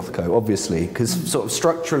linked to Rothko, obviously, because sort of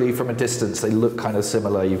structurally from a distance they look kind of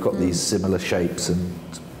similar. You've got these similar shapes and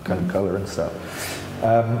kind of colour and stuff.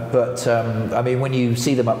 I mean, when you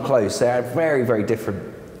see them up close, they are very, very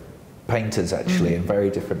different painters actually, and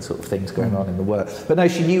very different sort of things going on in the work. But no,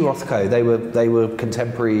 she knew Rothko. They were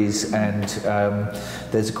contemporaries, and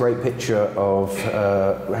there's a great picture of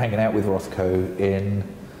hanging out with Rothko in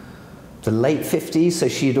the late 50s, so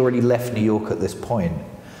she had already left New York at this point.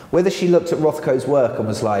 Whether she looked at Rothko's work and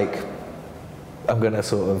was like, I'm going to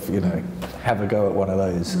sort of, you know, have a go at one of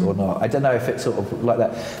those or not. I don't know if it's sort of like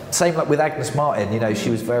that. Same like with Agnes Martin, you know,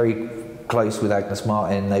 she was very close with Agnes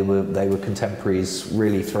Martin. They were contemporaries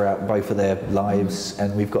really throughout both of their lives,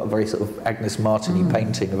 and we've got a very sort of Agnes Martin-y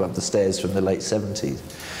painting above the stairs from the late 70s.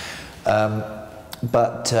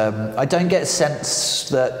 I don't get a sense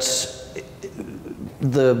that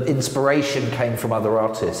the inspiration came from other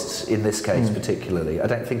artists in this case particularly. I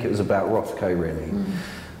don't think it was about Rothko really.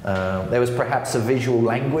 There was perhaps a visual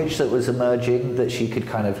language that was emerging that she could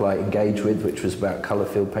kind of like engage with, which was about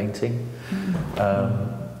colour-filled painting.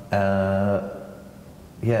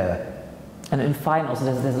 Yeah. And in Fine also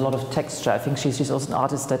there's a lot of texture. I think she's also an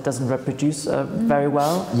artist that doesn't reproduce very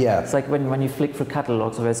well. Yeah. It's like when you flick through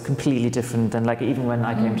catalogs, so it's completely different than like even when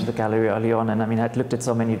I came to the gallery early on, and I mean I'd looked at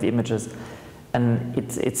so many of the images, and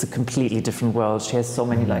it's a completely different world. She has so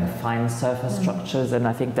many like fine surface structures, and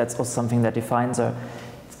I think that's also something that defines her.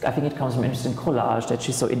 I think it comes from interest in collage, that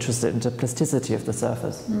she's so interested in the plasticity of the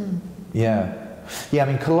surface. Yeah. Yeah, I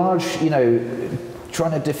mean collage, you know,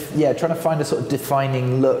 trying to find a sort of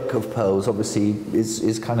defining look of Perle's obviously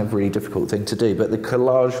is kind of a really difficult thing to do, but the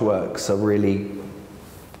collage works are really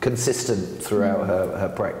consistent throughout her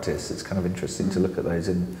practice. It's kind of interesting to look at those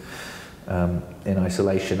in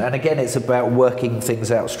isolation. And again, it's about working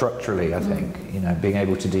things out structurally, I think, you know, being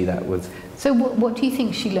able to do that with... So what do you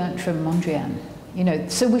think she learnt from Mondrian? You know,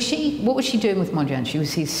 so what was she doing with Mondrian? She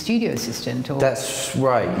was his studio assistant, or? That's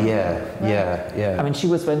right. Yeah. I mean, when she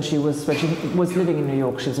was living in New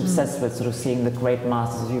York, she was obsessed with sort of seeing the great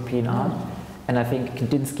masters of European art, and I think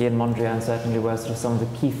Kandinsky and Mondrian certainly were sort of some of the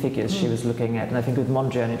key figures she was looking at. And I think with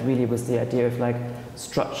Mondrian, it really was the idea of like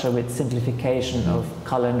structure with simplification of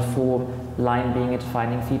color and form, line being a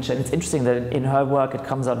defining feature. And it's interesting that in her work it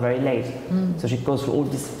comes out very late. So she goes through all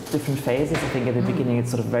these different phases. I think at the beginning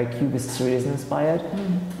it's sort of very Cubist Surrealism inspired,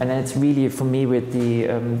 and then it's really for me with the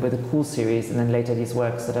Cool series, and then later these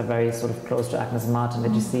works that are very sort of close to Agnes Martin,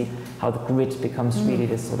 that you see how the grid becomes really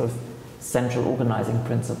this sort of central organizing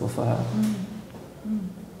principle for her.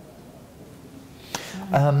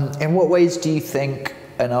 In what ways do you think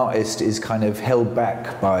an artist is kind of held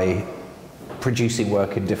back by producing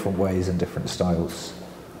work in different ways and different styles?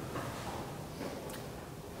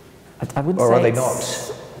 I wouldn't or say are they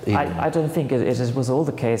not? I don't think it was all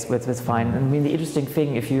the case with Fine. I mean, the interesting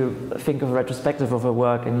thing, if you think of a retrospective of her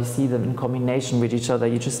work and you see them in combination with each other,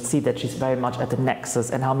 you just see that she's very much at the nexus,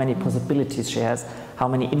 and how many possibilities she has, how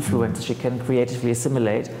many influences she can creatively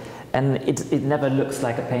assimilate. And it never looks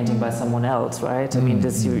like a painting by someone else, right? I mean,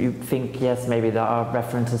 you think, yes, maybe there are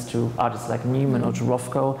references to artists like Newman or to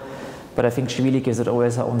Rothko, but I think she really gives it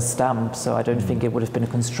always her own stamp. So I don't think it would have been a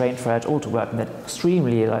constraint for her at all to work in that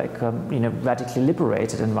extremely, like, radically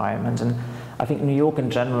liberated environment. And I think New York in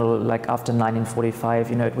general, like after 1945,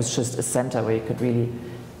 it was just a center where you could really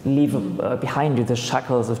leave behind you the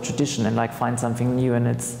shackles of tradition and like find something new. And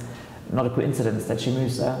it's not a coincidence that she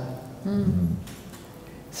moves there.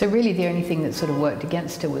 So really the only thing that sort of worked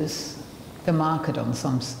against her was the market on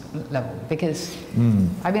some level, because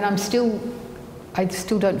I mean I still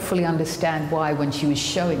don't fully understand why, when she was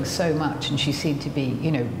showing so much and she seemed to be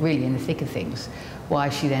really in the thick of things, why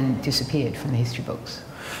she then disappeared from the history books.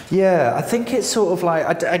 Yeah, I think it's sort of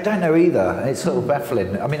like, I don't know either. It's sort of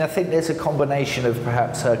baffling. I mean, I think there's a combination of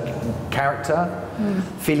perhaps her character,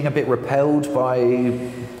 feeling a bit repelled by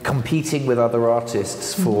competing with other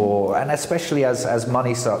artists for, and especially as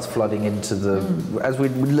money starts flooding into the, as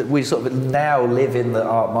we sort of now live in the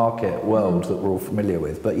art market world that we're all familiar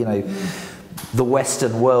with, but the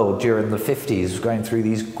Western world during the 50s was going through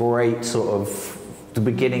these great sort of, the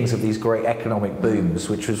beginnings of these great economic booms,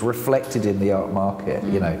 which was reflected in the art market,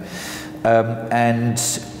 and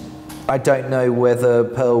I don't know whether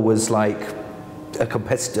Perle was like a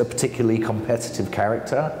particularly competitive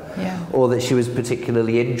character, or that she was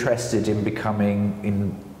particularly interested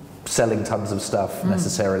in selling tons of stuff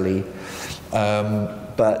necessarily.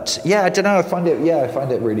 But yeah, I don't know. I find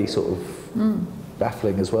it really sort of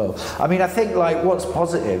baffling as well. I mean, I think like what's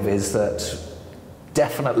positive is that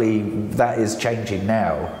definitely that is changing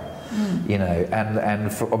now. you know,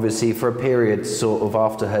 and for, obviously for a period sort of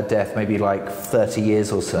after her death, maybe like 30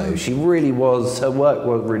 years or so, she really was, her work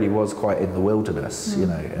really was quite in the wilderness, you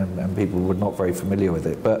know, and people were not very familiar with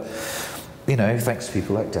it. But, you know, thanks to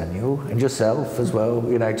people like Daniel and yourself as well,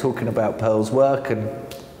 you know, talking about Perle's work and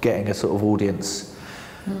getting a sort of audience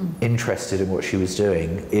interested in what she was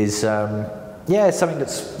doing is, yeah, something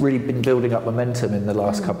that's really been building up momentum in the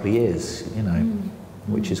last couple of years, you know,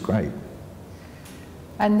 which is great.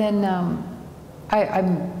 And then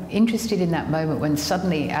I'm interested in that moment when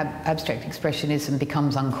suddenly abstract expressionism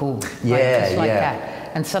becomes uncool. Yeah, just like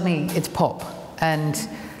that. And suddenly it's pop, and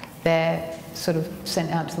they're sort of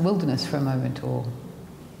sent out to the wilderness for a moment, or,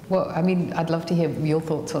 well, I mean, I'd love to hear your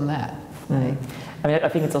thoughts on that. I mean, I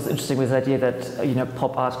think it's also interesting with the idea that, you know,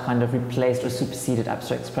 pop art kind of replaced or superseded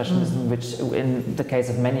abstract expressionism, which in the case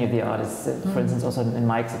of many of the artists, for instance, also in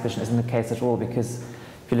my exhibition, isn't the case at all, because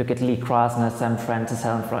if you look at Lee Krasner, Sam Francis,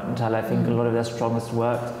 Helen Freudenthal, I think a lot of their strongest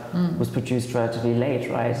work was produced relatively late,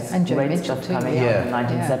 right? And Joe great Mitchell stuff too, coming out in the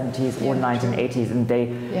 1970s or 1980s, and they,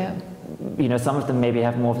 you know, some of them maybe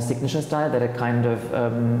have more of a signature style that are kind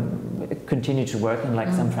of continue to work in,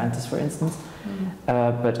 like Sam Francis, for instance.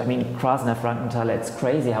 But I mean, Krasner, Freudenthal, it's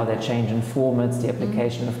crazy how they change in formats, the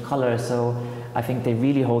application of color. So I think they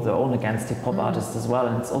really hold their own against hip hop artists as well,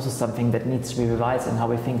 and it's also something that needs to be revised in how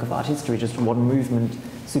we think of art history. Just one movement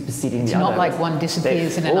superseding the other. It's not like one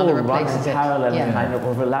disappears and another replaces it. Parallel and kind of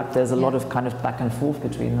overlap. There's a lot of kind of back and forth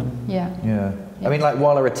between them. Yeah. I mean, like,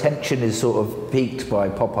 while our attention is sort of peaked by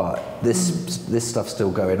pop art, this stuff's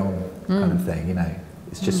still going on, kind of thing. You know,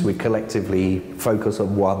 it's just we collectively focus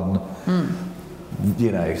on one,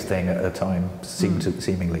 you know, thing at a time,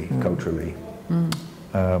 seemingly culturally.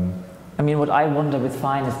 I mean, what I wonder with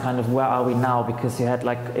Fine is kind of where are we now? Because you had,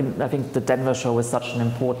 like, I think the Denver show was such an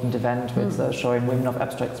important event with showing women of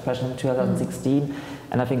abstract expression in 2016.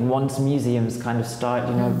 And I think once museums kind of start,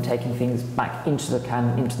 you know, taking things back into the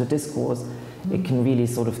canon, into the discourse, it can really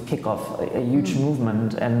sort of kick off a huge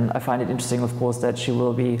movement. And I find it interesting, of course, that she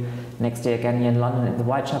will be next year again here in London in the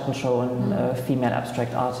Whitechapel show on female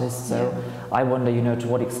abstract artists. So I wonder, you know, to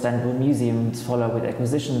what extent will museums follow with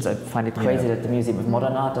acquisitions? I find it crazy that the Museum of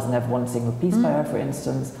Modern Art doesn't have one single piece by her, for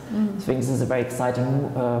instance. So I think this is a very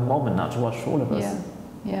exciting moment now to watch for all of us.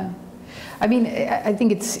 Yeah. I mean, I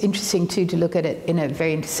think it's interesting too to look at it in a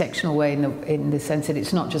very intersectional way, in the sense that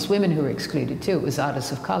it's not just women who are excluded too. It was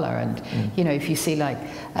artists of color, and you know, if you see, like,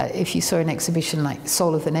 if you saw an exhibition like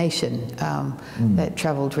Soul of the Nation that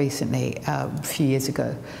travelled recently a few years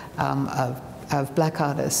ago, of black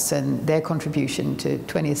artists and their contribution to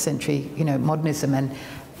 20th century, you know, modernism, and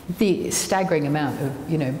the staggering amount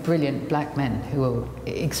of, you know, brilliant black men who are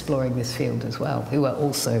exploring this field as well, who are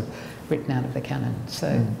also written out of the canon.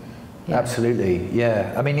 So. Yeah. Absolutely,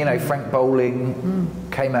 yeah. I mean, you know, Frank Bowling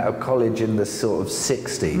came out of college in the sort of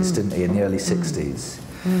 60s, didn't he, in the early 60s.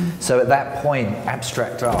 So at that point,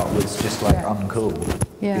 abstract art was just like uncool,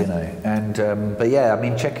 you know. And but yeah, I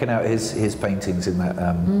mean, checking out his paintings in that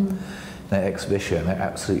that exhibition, they're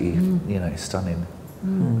absolutely, you know, stunning. I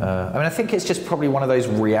mean, I think it's just probably one of those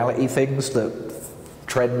reality things that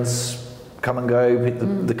trends come and go.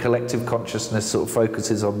 The collective consciousness sort of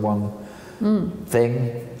focuses on one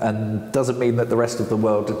thing, and doesn't mean that the rest of the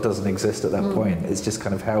world doesn't exist at that point. It's just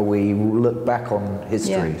kind of how we look back on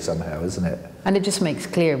history somehow, isn't it? And it just makes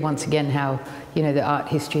clear once again how, you know, the art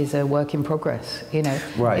history is a work in progress. You know,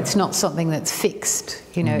 it's not something that's fixed.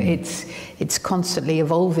 You know, it's constantly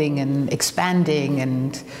evolving and expanding,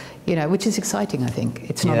 and, you know, which is exciting. I think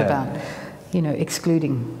it's not about, you know,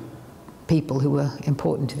 excluding people who were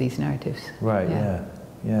important to these narratives.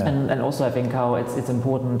 Yeah. And also I think how it's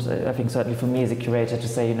important, I think certainly for me as a curator, to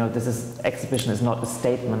say, you know, exhibition is not a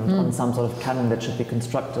statement on some sort of canon that should be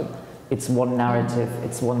constructed. It's one narrative,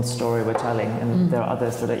 it's one story we're telling, and there are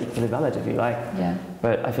others that are equally valid if you like.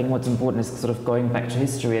 But I think what's important is sort of going back to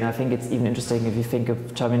history, and I think it's even interesting if you think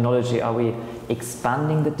of terminology. Are we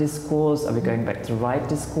expanding the discourse? Are we going back to the right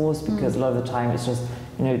discourse? Because a lot of the time it's just,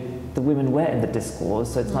 you know, the women were in the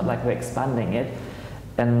discourse, so it's not like we're expanding it.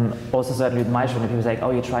 And also certainly with my show, people say,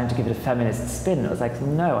 oh, you're trying to give it a feminist spin. I was like,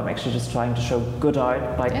 no, I'm actually just trying to show good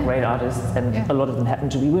art by great artists, and a lot of them happen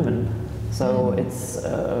to be women. So it's,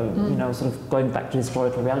 you know, sort of going back to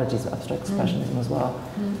historical realities of abstract expressionism as well.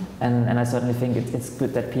 And I certainly think it's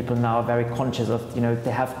good that people now are very conscious of, you know,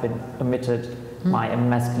 they have been omitted by a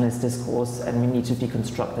masculinist discourse, and we need to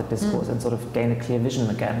deconstruct that discourse and sort of gain a clear vision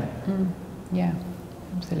again. Yeah,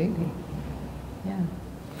 absolutely. Yeah.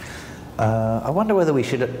 I wonder whether we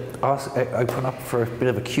should open up for a bit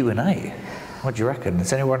of a Q&A. What do you reckon?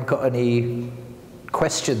 Has anyone got any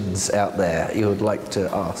questions out there you would like to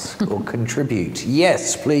ask or contribute?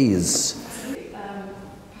 Yes, please.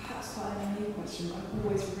 Perhaps quite a new question. I'm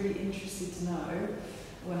always really interested to know,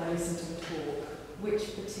 when I listen to a talk,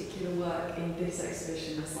 which particular work in this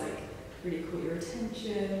exhibition has like really caught your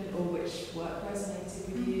attention, or which work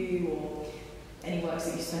resonated with you, or any works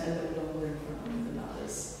that you spent a little longer in front of than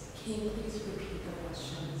others. Can you please repeat the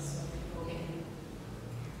question so people can...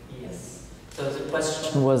 Yes. So the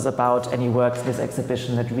question was about any works in this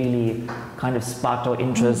exhibition that really kind of sparked our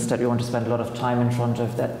interest, that we want to spend a lot of time in front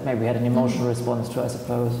of, that maybe we had an emotional response to, I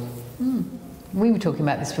suppose. We were talking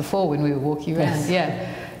about this before when we were walking around.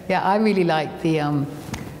 Yeah, I really like the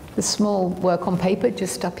small work on paper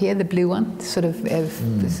just up here, the blue one. Sort of,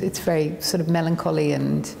 it's very sort of melancholy,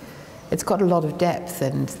 and it's got a lot of depth,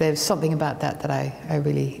 and there's something about that I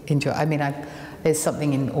really enjoy. I mean, there's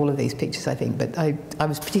something in all of these pictures, I think, but I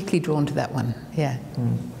was particularly drawn to that one. Yeah.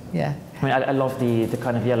 I mean, I love the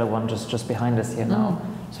kind of yellow one just behind us here now,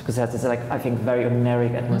 because it has this, like, I think, very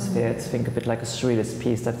oniric atmosphere. It's, think a bit like a surrealist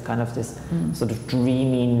piece. That's kind of this sort of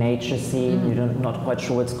dreamy nature scene. You're not quite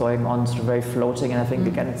sure what's going on. Sort of very floating. And I think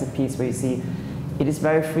again, it's a piece where you see it is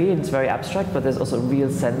very free and it's very abstract, but there's also a real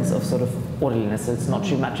sense of sort of orderliness. So it's not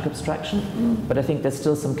geometric abstraction, but I think there's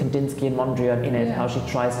still some Kandinsky and Mondrian in it. How she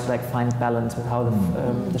tries to like find balance with how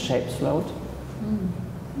the shapes float.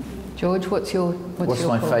 George, what's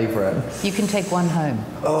my favourite? You can take one home.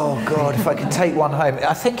 Oh God, if I could take one home.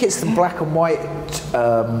 I think it's the black and white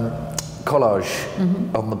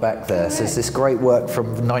collage on the back there. So it's this great work from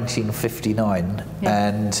 1959,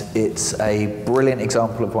 and it's a brilliant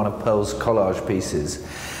example of one of Perle's collage pieces.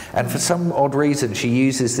 And for some odd reason, she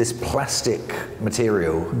uses this plastic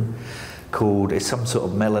material called, it's some sort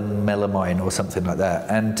of melamine or something like that.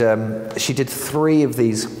 And she did three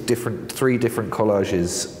different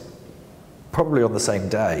collages, probably on the same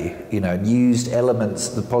day, you know, and used elements,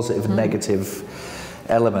 the positive and negative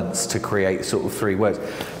elements, to create sort of three works.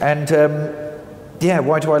 And yeah,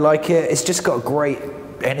 why do I like it? It's just got great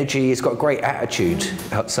energy, it's got great attitude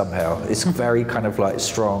somehow. It's very kind of like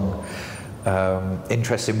strong,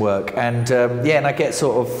 interesting work. And yeah, and I get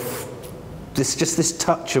sort of this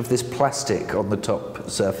touch of this plastic on the top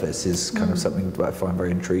surface is kind of something that I find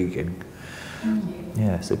very intriguing.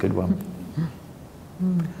 Yeah, it's a good one.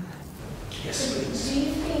 Yes, please. Do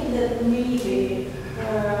you think that really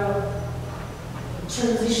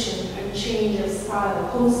transition and change of style,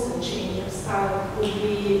 constant change of style, would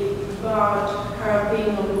be about her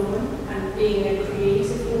being a woman and being a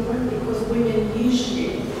creative woman? Because women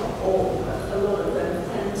usually, not all, but a lot of them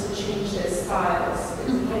tend to change their styles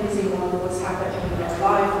depending on what's happening in their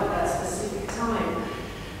life at that specific time.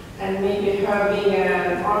 And maybe her being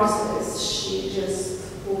an artist, she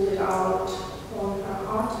just pulled it out on her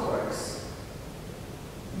artworks.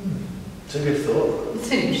 It's a good thought. It's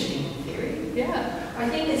an interesting theory. Yeah, I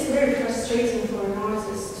think it's very frustrating for an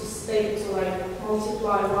artist to stay to like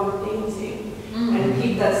multiply one painting and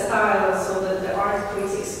keep that style so that the art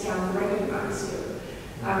critics can recognize you.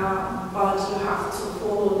 But you have to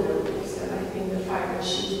follow the rules, and I think the fact that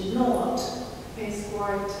she did not is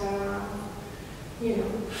quite, you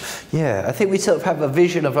know. Yeah, I think we sort of have a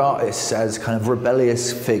vision of artists as kind of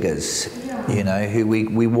rebellious figures, you know, who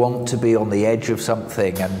we want to be on the edge of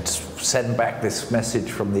something and send back this message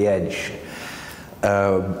from the edge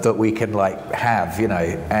that we can like have, you know.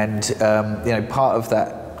 And you know, part of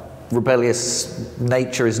that rebellious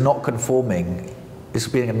nature is not conforming, is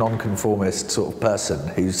being a non-conformist sort of person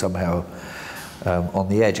who's somehow on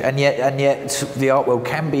the edge. And yet the art world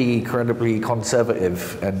can be incredibly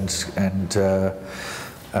conservative, and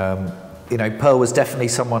you know, Perle was definitely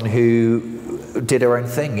someone who did her own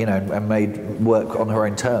thing, you know, and made work on her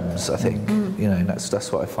own terms, I think. You know, and that's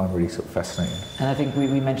what I find really sort of fascinating. And I think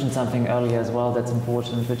we mentioned something earlier as well that's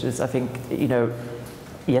important, which is, I think, you know,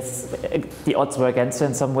 yes, the odds were against her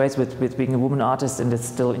in some ways with being a woman artist in this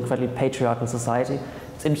still incredibly patriarchal society.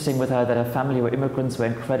 It's interesting with her that her family were immigrants, were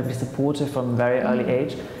incredibly supportive from a very early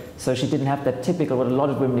age. So she didn't have that typical, what a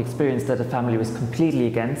lot of women experience, that the family was completely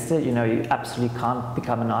against it. You know, you absolutely can't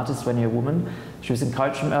become an artist when you're a woman. She was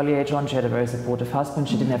encouraged from early age on. She had a very supportive husband.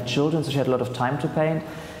 She didn't have children, so she had a lot of time to paint.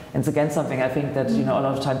 And it's again something I think that, you know, a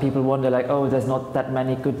lot of time people wonder, like, oh, there's not that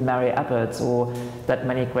many good Mary Abbots or that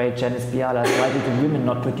many great Janice Bialas. Why did the women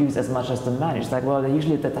not produce as much as the men? It's like, well, they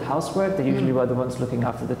usually did the housework. They usually were the ones looking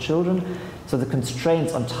after the children. So the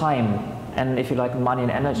constraints on time and, if you like, money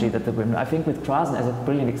and energy that the women, I think with Krasn as a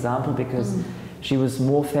brilliant example, because she was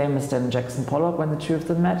more famous than Jackson Pollock when the two of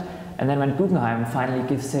them met. And then when Guggenheim finally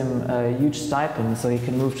gives him a huge stipend so he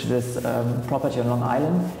can move to this property on Long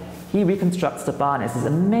Island, he reconstructs the barn as this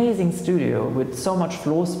amazing studio with so much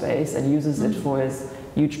floor space and uses it for his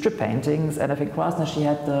huge strip paintings. And I think Krasner, she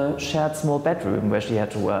had the shared small bedroom where she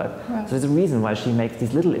had to work. Right. So there's a reason why she makes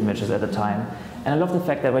these little images at a time. And I love the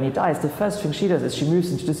fact that when he dies, the first thing she does is she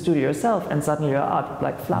moves into the studio herself, and suddenly her art looked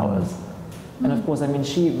like flowers. And of course, I mean,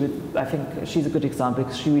 I think she's a good example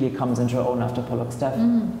because she really comes into her own after Pollock's death.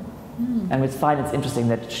 And with Fine, it's interesting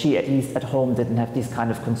that she, at least at home, didn't have these kind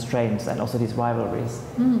of constraints and also these rivalries.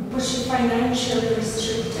 Was she financially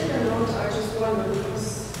restricted or not? I just wonder,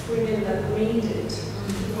 because women that made it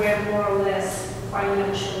were more or less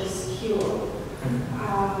financially secure.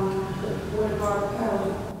 What about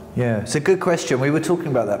Perle? Yeah, it's a good question. We were talking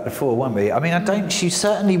about that before, weren't we? I mean, she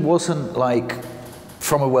certainly wasn't like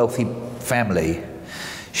from a wealthy family.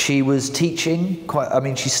 She was teaching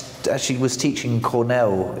she was teaching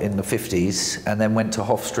Cornell in the 50s and then went to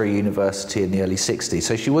Hofstra University in the early 60s.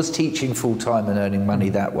 So she was teaching full-time and earning money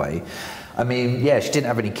that way. I mean, yeah, she didn't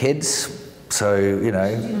have any kids, so, you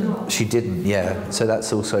know, she didn't, yeah. So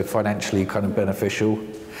that's also financially kind of beneficial.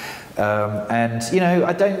 And, you know,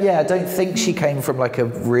 I don't think she came from like a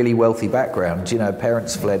really wealthy background. You know, her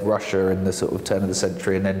parents fled Russia in the sort of turn of the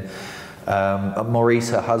century, and then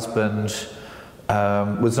Maurice, her husband,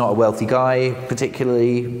 was not a wealthy guy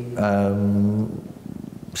particularly.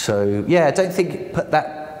 So yeah, I don't think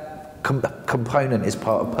that component is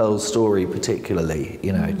part of Pearl's story particularly.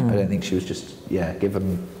 You know, I don't think she was just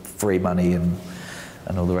given free money and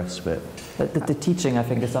all the rest of it. But the teaching, I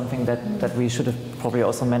think, is something that we should have probably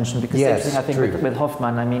also mentioned, because yes, I think with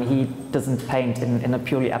Hoffmann, I mean, he doesn't paint in a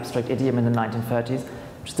purely abstract idiom in the 1930s,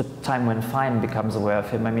 which is the time when Fine becomes aware of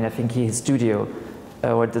him. I mean, I think his studio,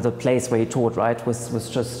 or the place where he taught, right, was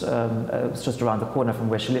just around the corner from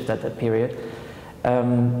where she lived at that period.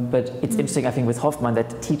 But it's interesting, I think, with Hoffmann,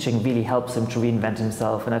 that teaching really helps him to reinvent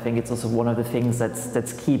himself, and I think it's also one of the things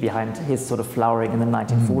that's key behind his sort of flowering in the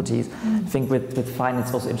 1940s. I think with Fine,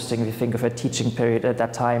 it's also interesting if you think of her teaching period at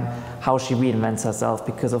that time, how she reinvents herself,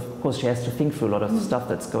 because of course she has to think through a lot of stuff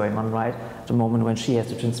that's going on, right, at the moment when she has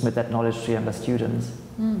to transmit that knowledge to younger students.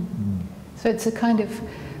 So it's a kind of,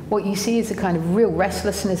 what you see is a kind of real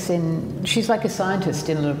restlessness in, she's like a scientist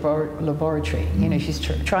in a laboratory. You know, she's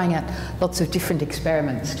trying out lots of different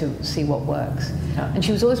experiments to see what works. Yeah. And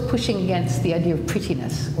she was always pushing against the idea of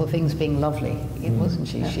prettiness or things being lovely, wasn't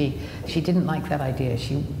she? Yeah. She didn't like that idea.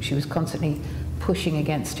 She was constantly pushing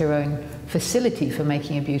against her own facility for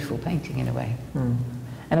making a beautiful painting in a way.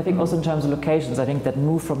 And I think also in terms of locations, I think that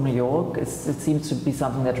move from New York, it seems to be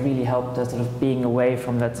something that really helped her sort of being away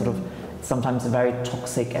from that sort of sometimes a very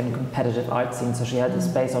toxic and competitive art scene. So she had the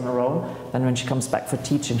space on her own. Then when she comes back for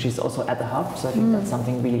teaching, she's also at the hub. So I think that's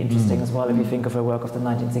something really interesting as well, if you think of her work of the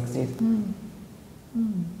 1960s.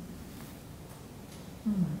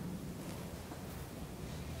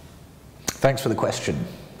 Thanks for the question.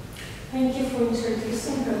 Thank you for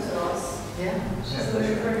introducing her to us. Yeah. She's an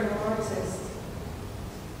incredible artist.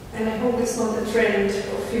 And I hope it's not a trend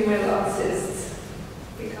of female artists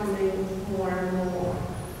becoming more and more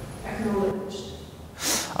acknowledged.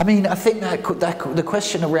 I mean, I think that the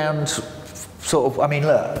question around sort of, I mean,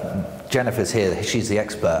 look, Jennifer's here, she's the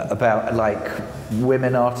expert, about like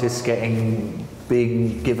women artists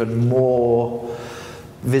being given more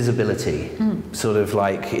visibility, sort of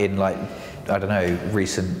like in like, I don't know,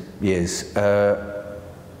 recent years.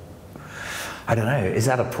 I don't know, is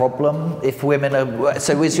that a problem if women are,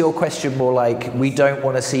 so is your question more like we don't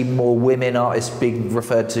want to see more women artists being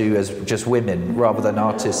referred to as just women rather than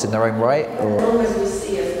artists in their own right? Or? As long as we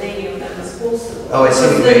see as many of them as possible. Oh, I see.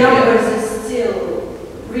 Because the numbers are still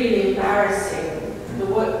really embarrassing.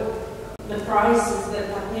 The prices that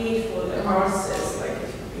are paid for the artists, like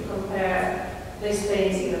if you compare this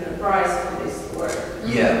painting and the price for this work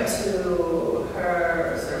to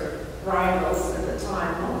her sort of rivals at the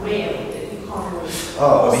time, or male.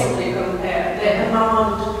 Possibly compare the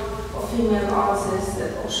amount of female artists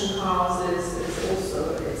at auction houses is also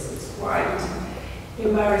it's quite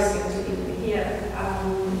embarrassing to even hear.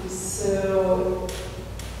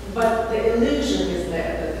 But the illusion is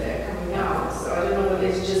there that they're coming out. So I don't know whether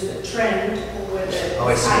it's just a trend or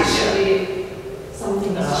whether it's actually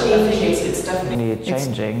something that's changing. I think it's definitely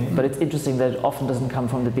changing, but it's interesting that it often doesn't come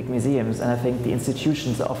from the big museums, and I think the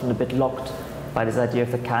institutions are often a bit locked by this idea of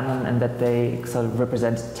the canon, and that they sort of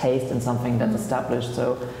represent taste and something that's established.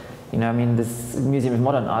 So, you know, I mean, this Museum of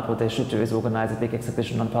Modern Art, what they should do is organize a big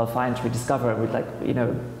exhibition on Perle Fine to rediscover with, like, you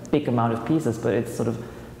know, big amount of pieces, but it's sort of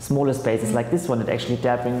smaller spaces like this one that actually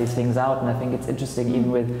dare bring these things out. And I think it's interesting,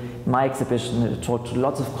 even with my exhibition, I talked to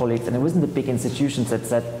lots of colleagues, and it wasn't the big institutions that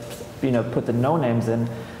said, you know, put the no names in.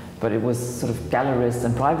 But it was sort of gallerists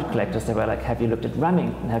and private collectors. They were like, have you looked at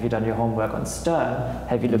Remington? Have you done your homework on Stern?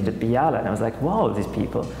 Have you looked at Biala? And I was like, wow, these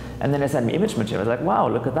people. And then they sent me image material. I was like, wow,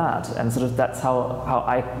 look at that. And sort of that's how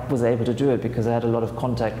I was able to do it, because I had a lot of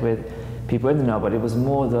contact with people in the know, but it was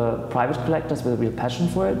more the private collectors with a real passion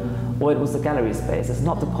for it, or it was the gallery space. It's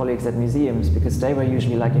not the colleagues at museums, because they were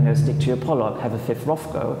usually like, stick to your Pollock, have a fifth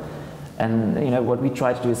Rothko. And what we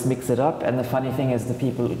try to do is mix it up. And the funny thing is the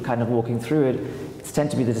people kind of walking through it, tend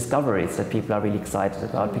to be the discoveries that people are really excited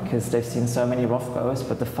about, because they've seen so many Rothkos,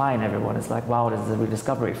 but the Fine, everyone is like, wow, this is a real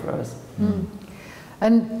discovery for us.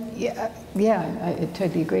 And I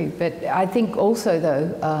totally agree. But I think also, though,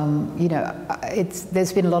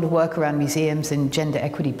 there's been a lot of work around museums and gender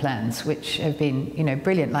equity plans, which have been,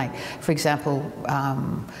 brilliant. Like, for example,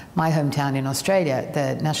 my hometown in Australia,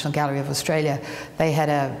 the National Gallery of Australia, they had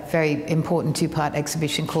a very important two-part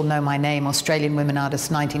exhibition called Know My Name, Australian Women Artists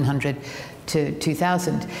 1900 to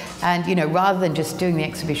 2000. And rather than just doing the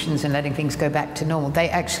exhibitions and letting things go back to normal, they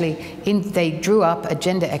actually they drew up a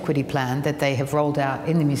gender equity plan that they have rolled out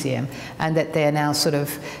in the museum, and that they are now sort of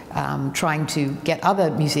trying to get other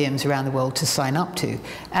museums around the world to sign up to.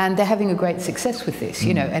 And they're having a great success with this,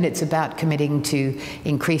 and it's about committing to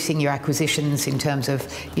increasing your acquisitions in terms of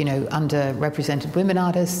underrepresented women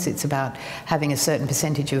artists. It's about having a certain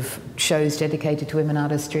percentage of shows dedicated to women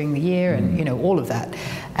artists during the year, and all of that.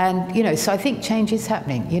 And so I think change is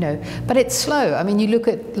happening, but it's slow. I mean, you look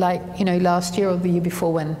at last year or the year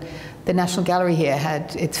before, when the National Gallery here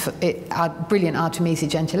had our brilliant Artemisia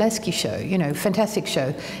Gentileschi show, fantastic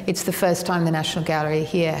show. It's the first time the National Gallery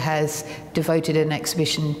here has devoted an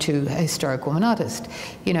exhibition to a historic woman artist.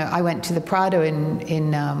 I went to the Prado in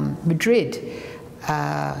Madrid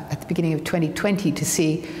at the beginning of 2020 to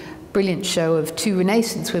see brilliant show of two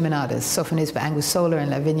Renaissance women artists, Sofonisba Anguissola and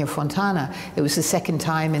Lavinia Fontana. It was the second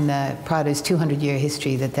time in the Prado's 200-year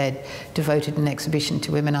history that they'd devoted an exhibition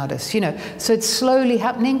to women artists. So it's slowly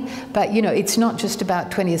happening, but it's not just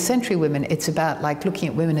about 20th century women. It's about like looking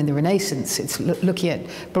at women in the Renaissance. It's looking at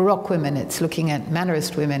Baroque women. It's looking at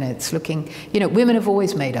Mannerist women. It's looking, women have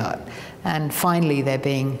always made art, and finally they're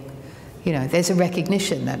being. There's a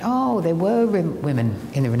recognition that there were women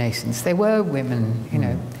in the Renaissance. There were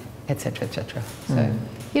women, etc., etc. So,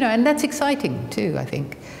 and that's exciting too, I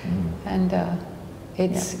think. And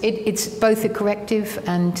it's both a corrective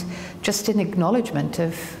and just an acknowledgement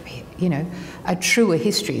of, a truer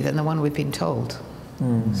history than the one we've been told.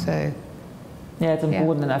 So. Yeah, it's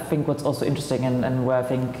important, and I think what's also interesting, and where I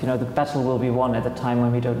think the battle will be won at the time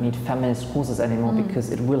when we don't need feminist courses anymore,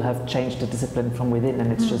 because it will have changed the discipline from within, and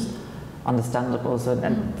it's just understandable. So,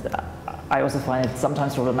 and I also find it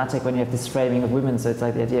sometimes problematic when you have this framing of women. So it's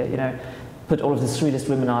like the idea, put all of the surrealist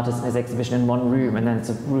women artists in this exhibition in one room, and then it's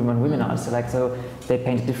a room on women artists. So they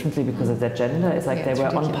paint differently because of their gender. It's like they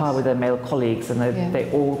were on par with their male colleagues, and they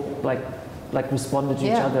all like responded to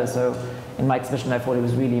each other. So in my exhibition, I thought it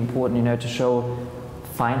was really important, to show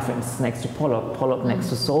Fine, for instance, next to Pollock next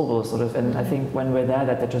to Solvay, sort of. And I think when we're there,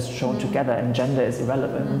 that they're just shown together, and gender is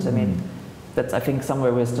irrelevant. I mean, that's, I think,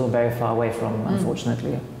 somewhere we're still very far away from,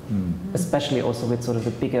 unfortunately. Especially also with sort of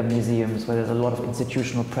the bigger museums, where there's a lot of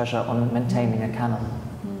institutional pressure on maintaining a canon.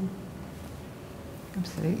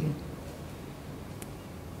 Absolutely.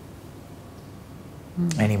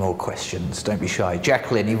 Any more questions? Don't be shy.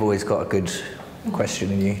 Jacqueline, you've always got a good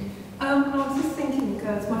question in you. I was just thinking,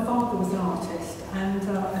 because my father was an artist, and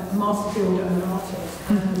a master builder and an artist,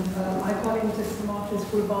 and I got into some artist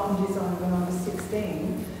school of art and design when I was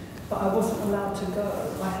 16, but I wasn't allowed to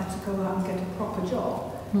go. I had to go out and get a proper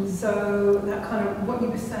job. So that kind of, what you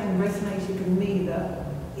were saying resonated with me, that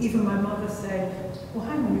even my mother said, well,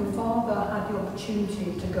 hang on, your father had the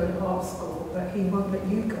opportunity to go to art school, but he won't let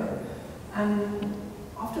you go. And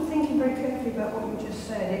after thinking very carefully about what you just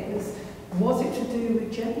said, was it to do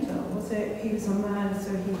with gender? Was it, he was a man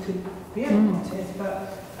so he could be an artist,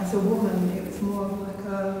 but as a woman it was more like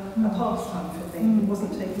a pastime for me. It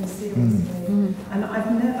wasn't taken seriously. And I've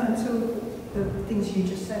never, until the things you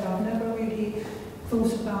just said, I've never really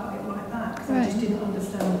thought about it like that, because I just didn't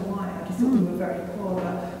understand why. I just thought we were very poor,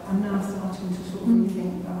 but I'm now starting to sort of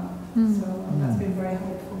rethink that. So that's been very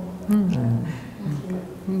helpful. Thank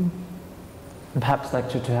you. And perhaps like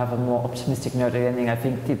to have a more optimistic note at the ending, I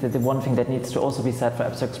think the one thing that needs to also be said for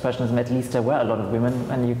abstract expressionism, at least there were a lot of women,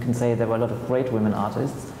 and you can say there were a lot of great women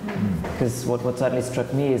artists. Because what certainly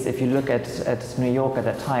struck me is, if you look at New York at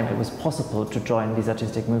that time, it was possible to join these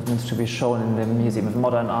artistic movements, to be shown in the Museum of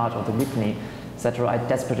Modern Art or the Whitney, etc. I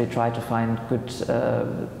desperately tried to find good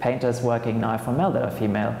painters working now for Mel that are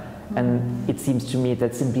female, and it seems to me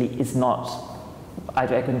that simply is not. I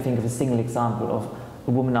couldn't think of a single example of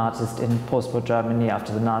a woman artist in post-war Germany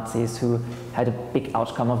after the Nazis who had a big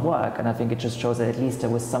outcome of work. And I think it just shows that at least there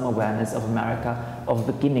was some awareness of America, of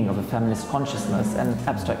the beginning of a feminist consciousness, and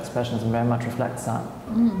abstract expressionism very much reflects that.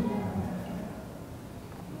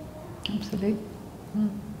 Absolutely.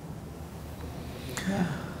 Yeah.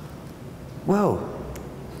 Well,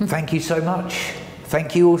 thank you so much.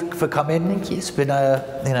 Thank you all for coming. Thank you. It's been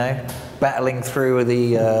battling through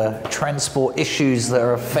the transport issues that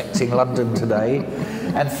are affecting London today.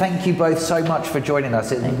 And thank you both so much for joining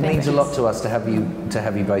us. It means a lot to us to have you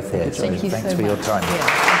both here. So Thank you thanks so for your much. time. Yeah,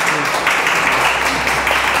 thank you.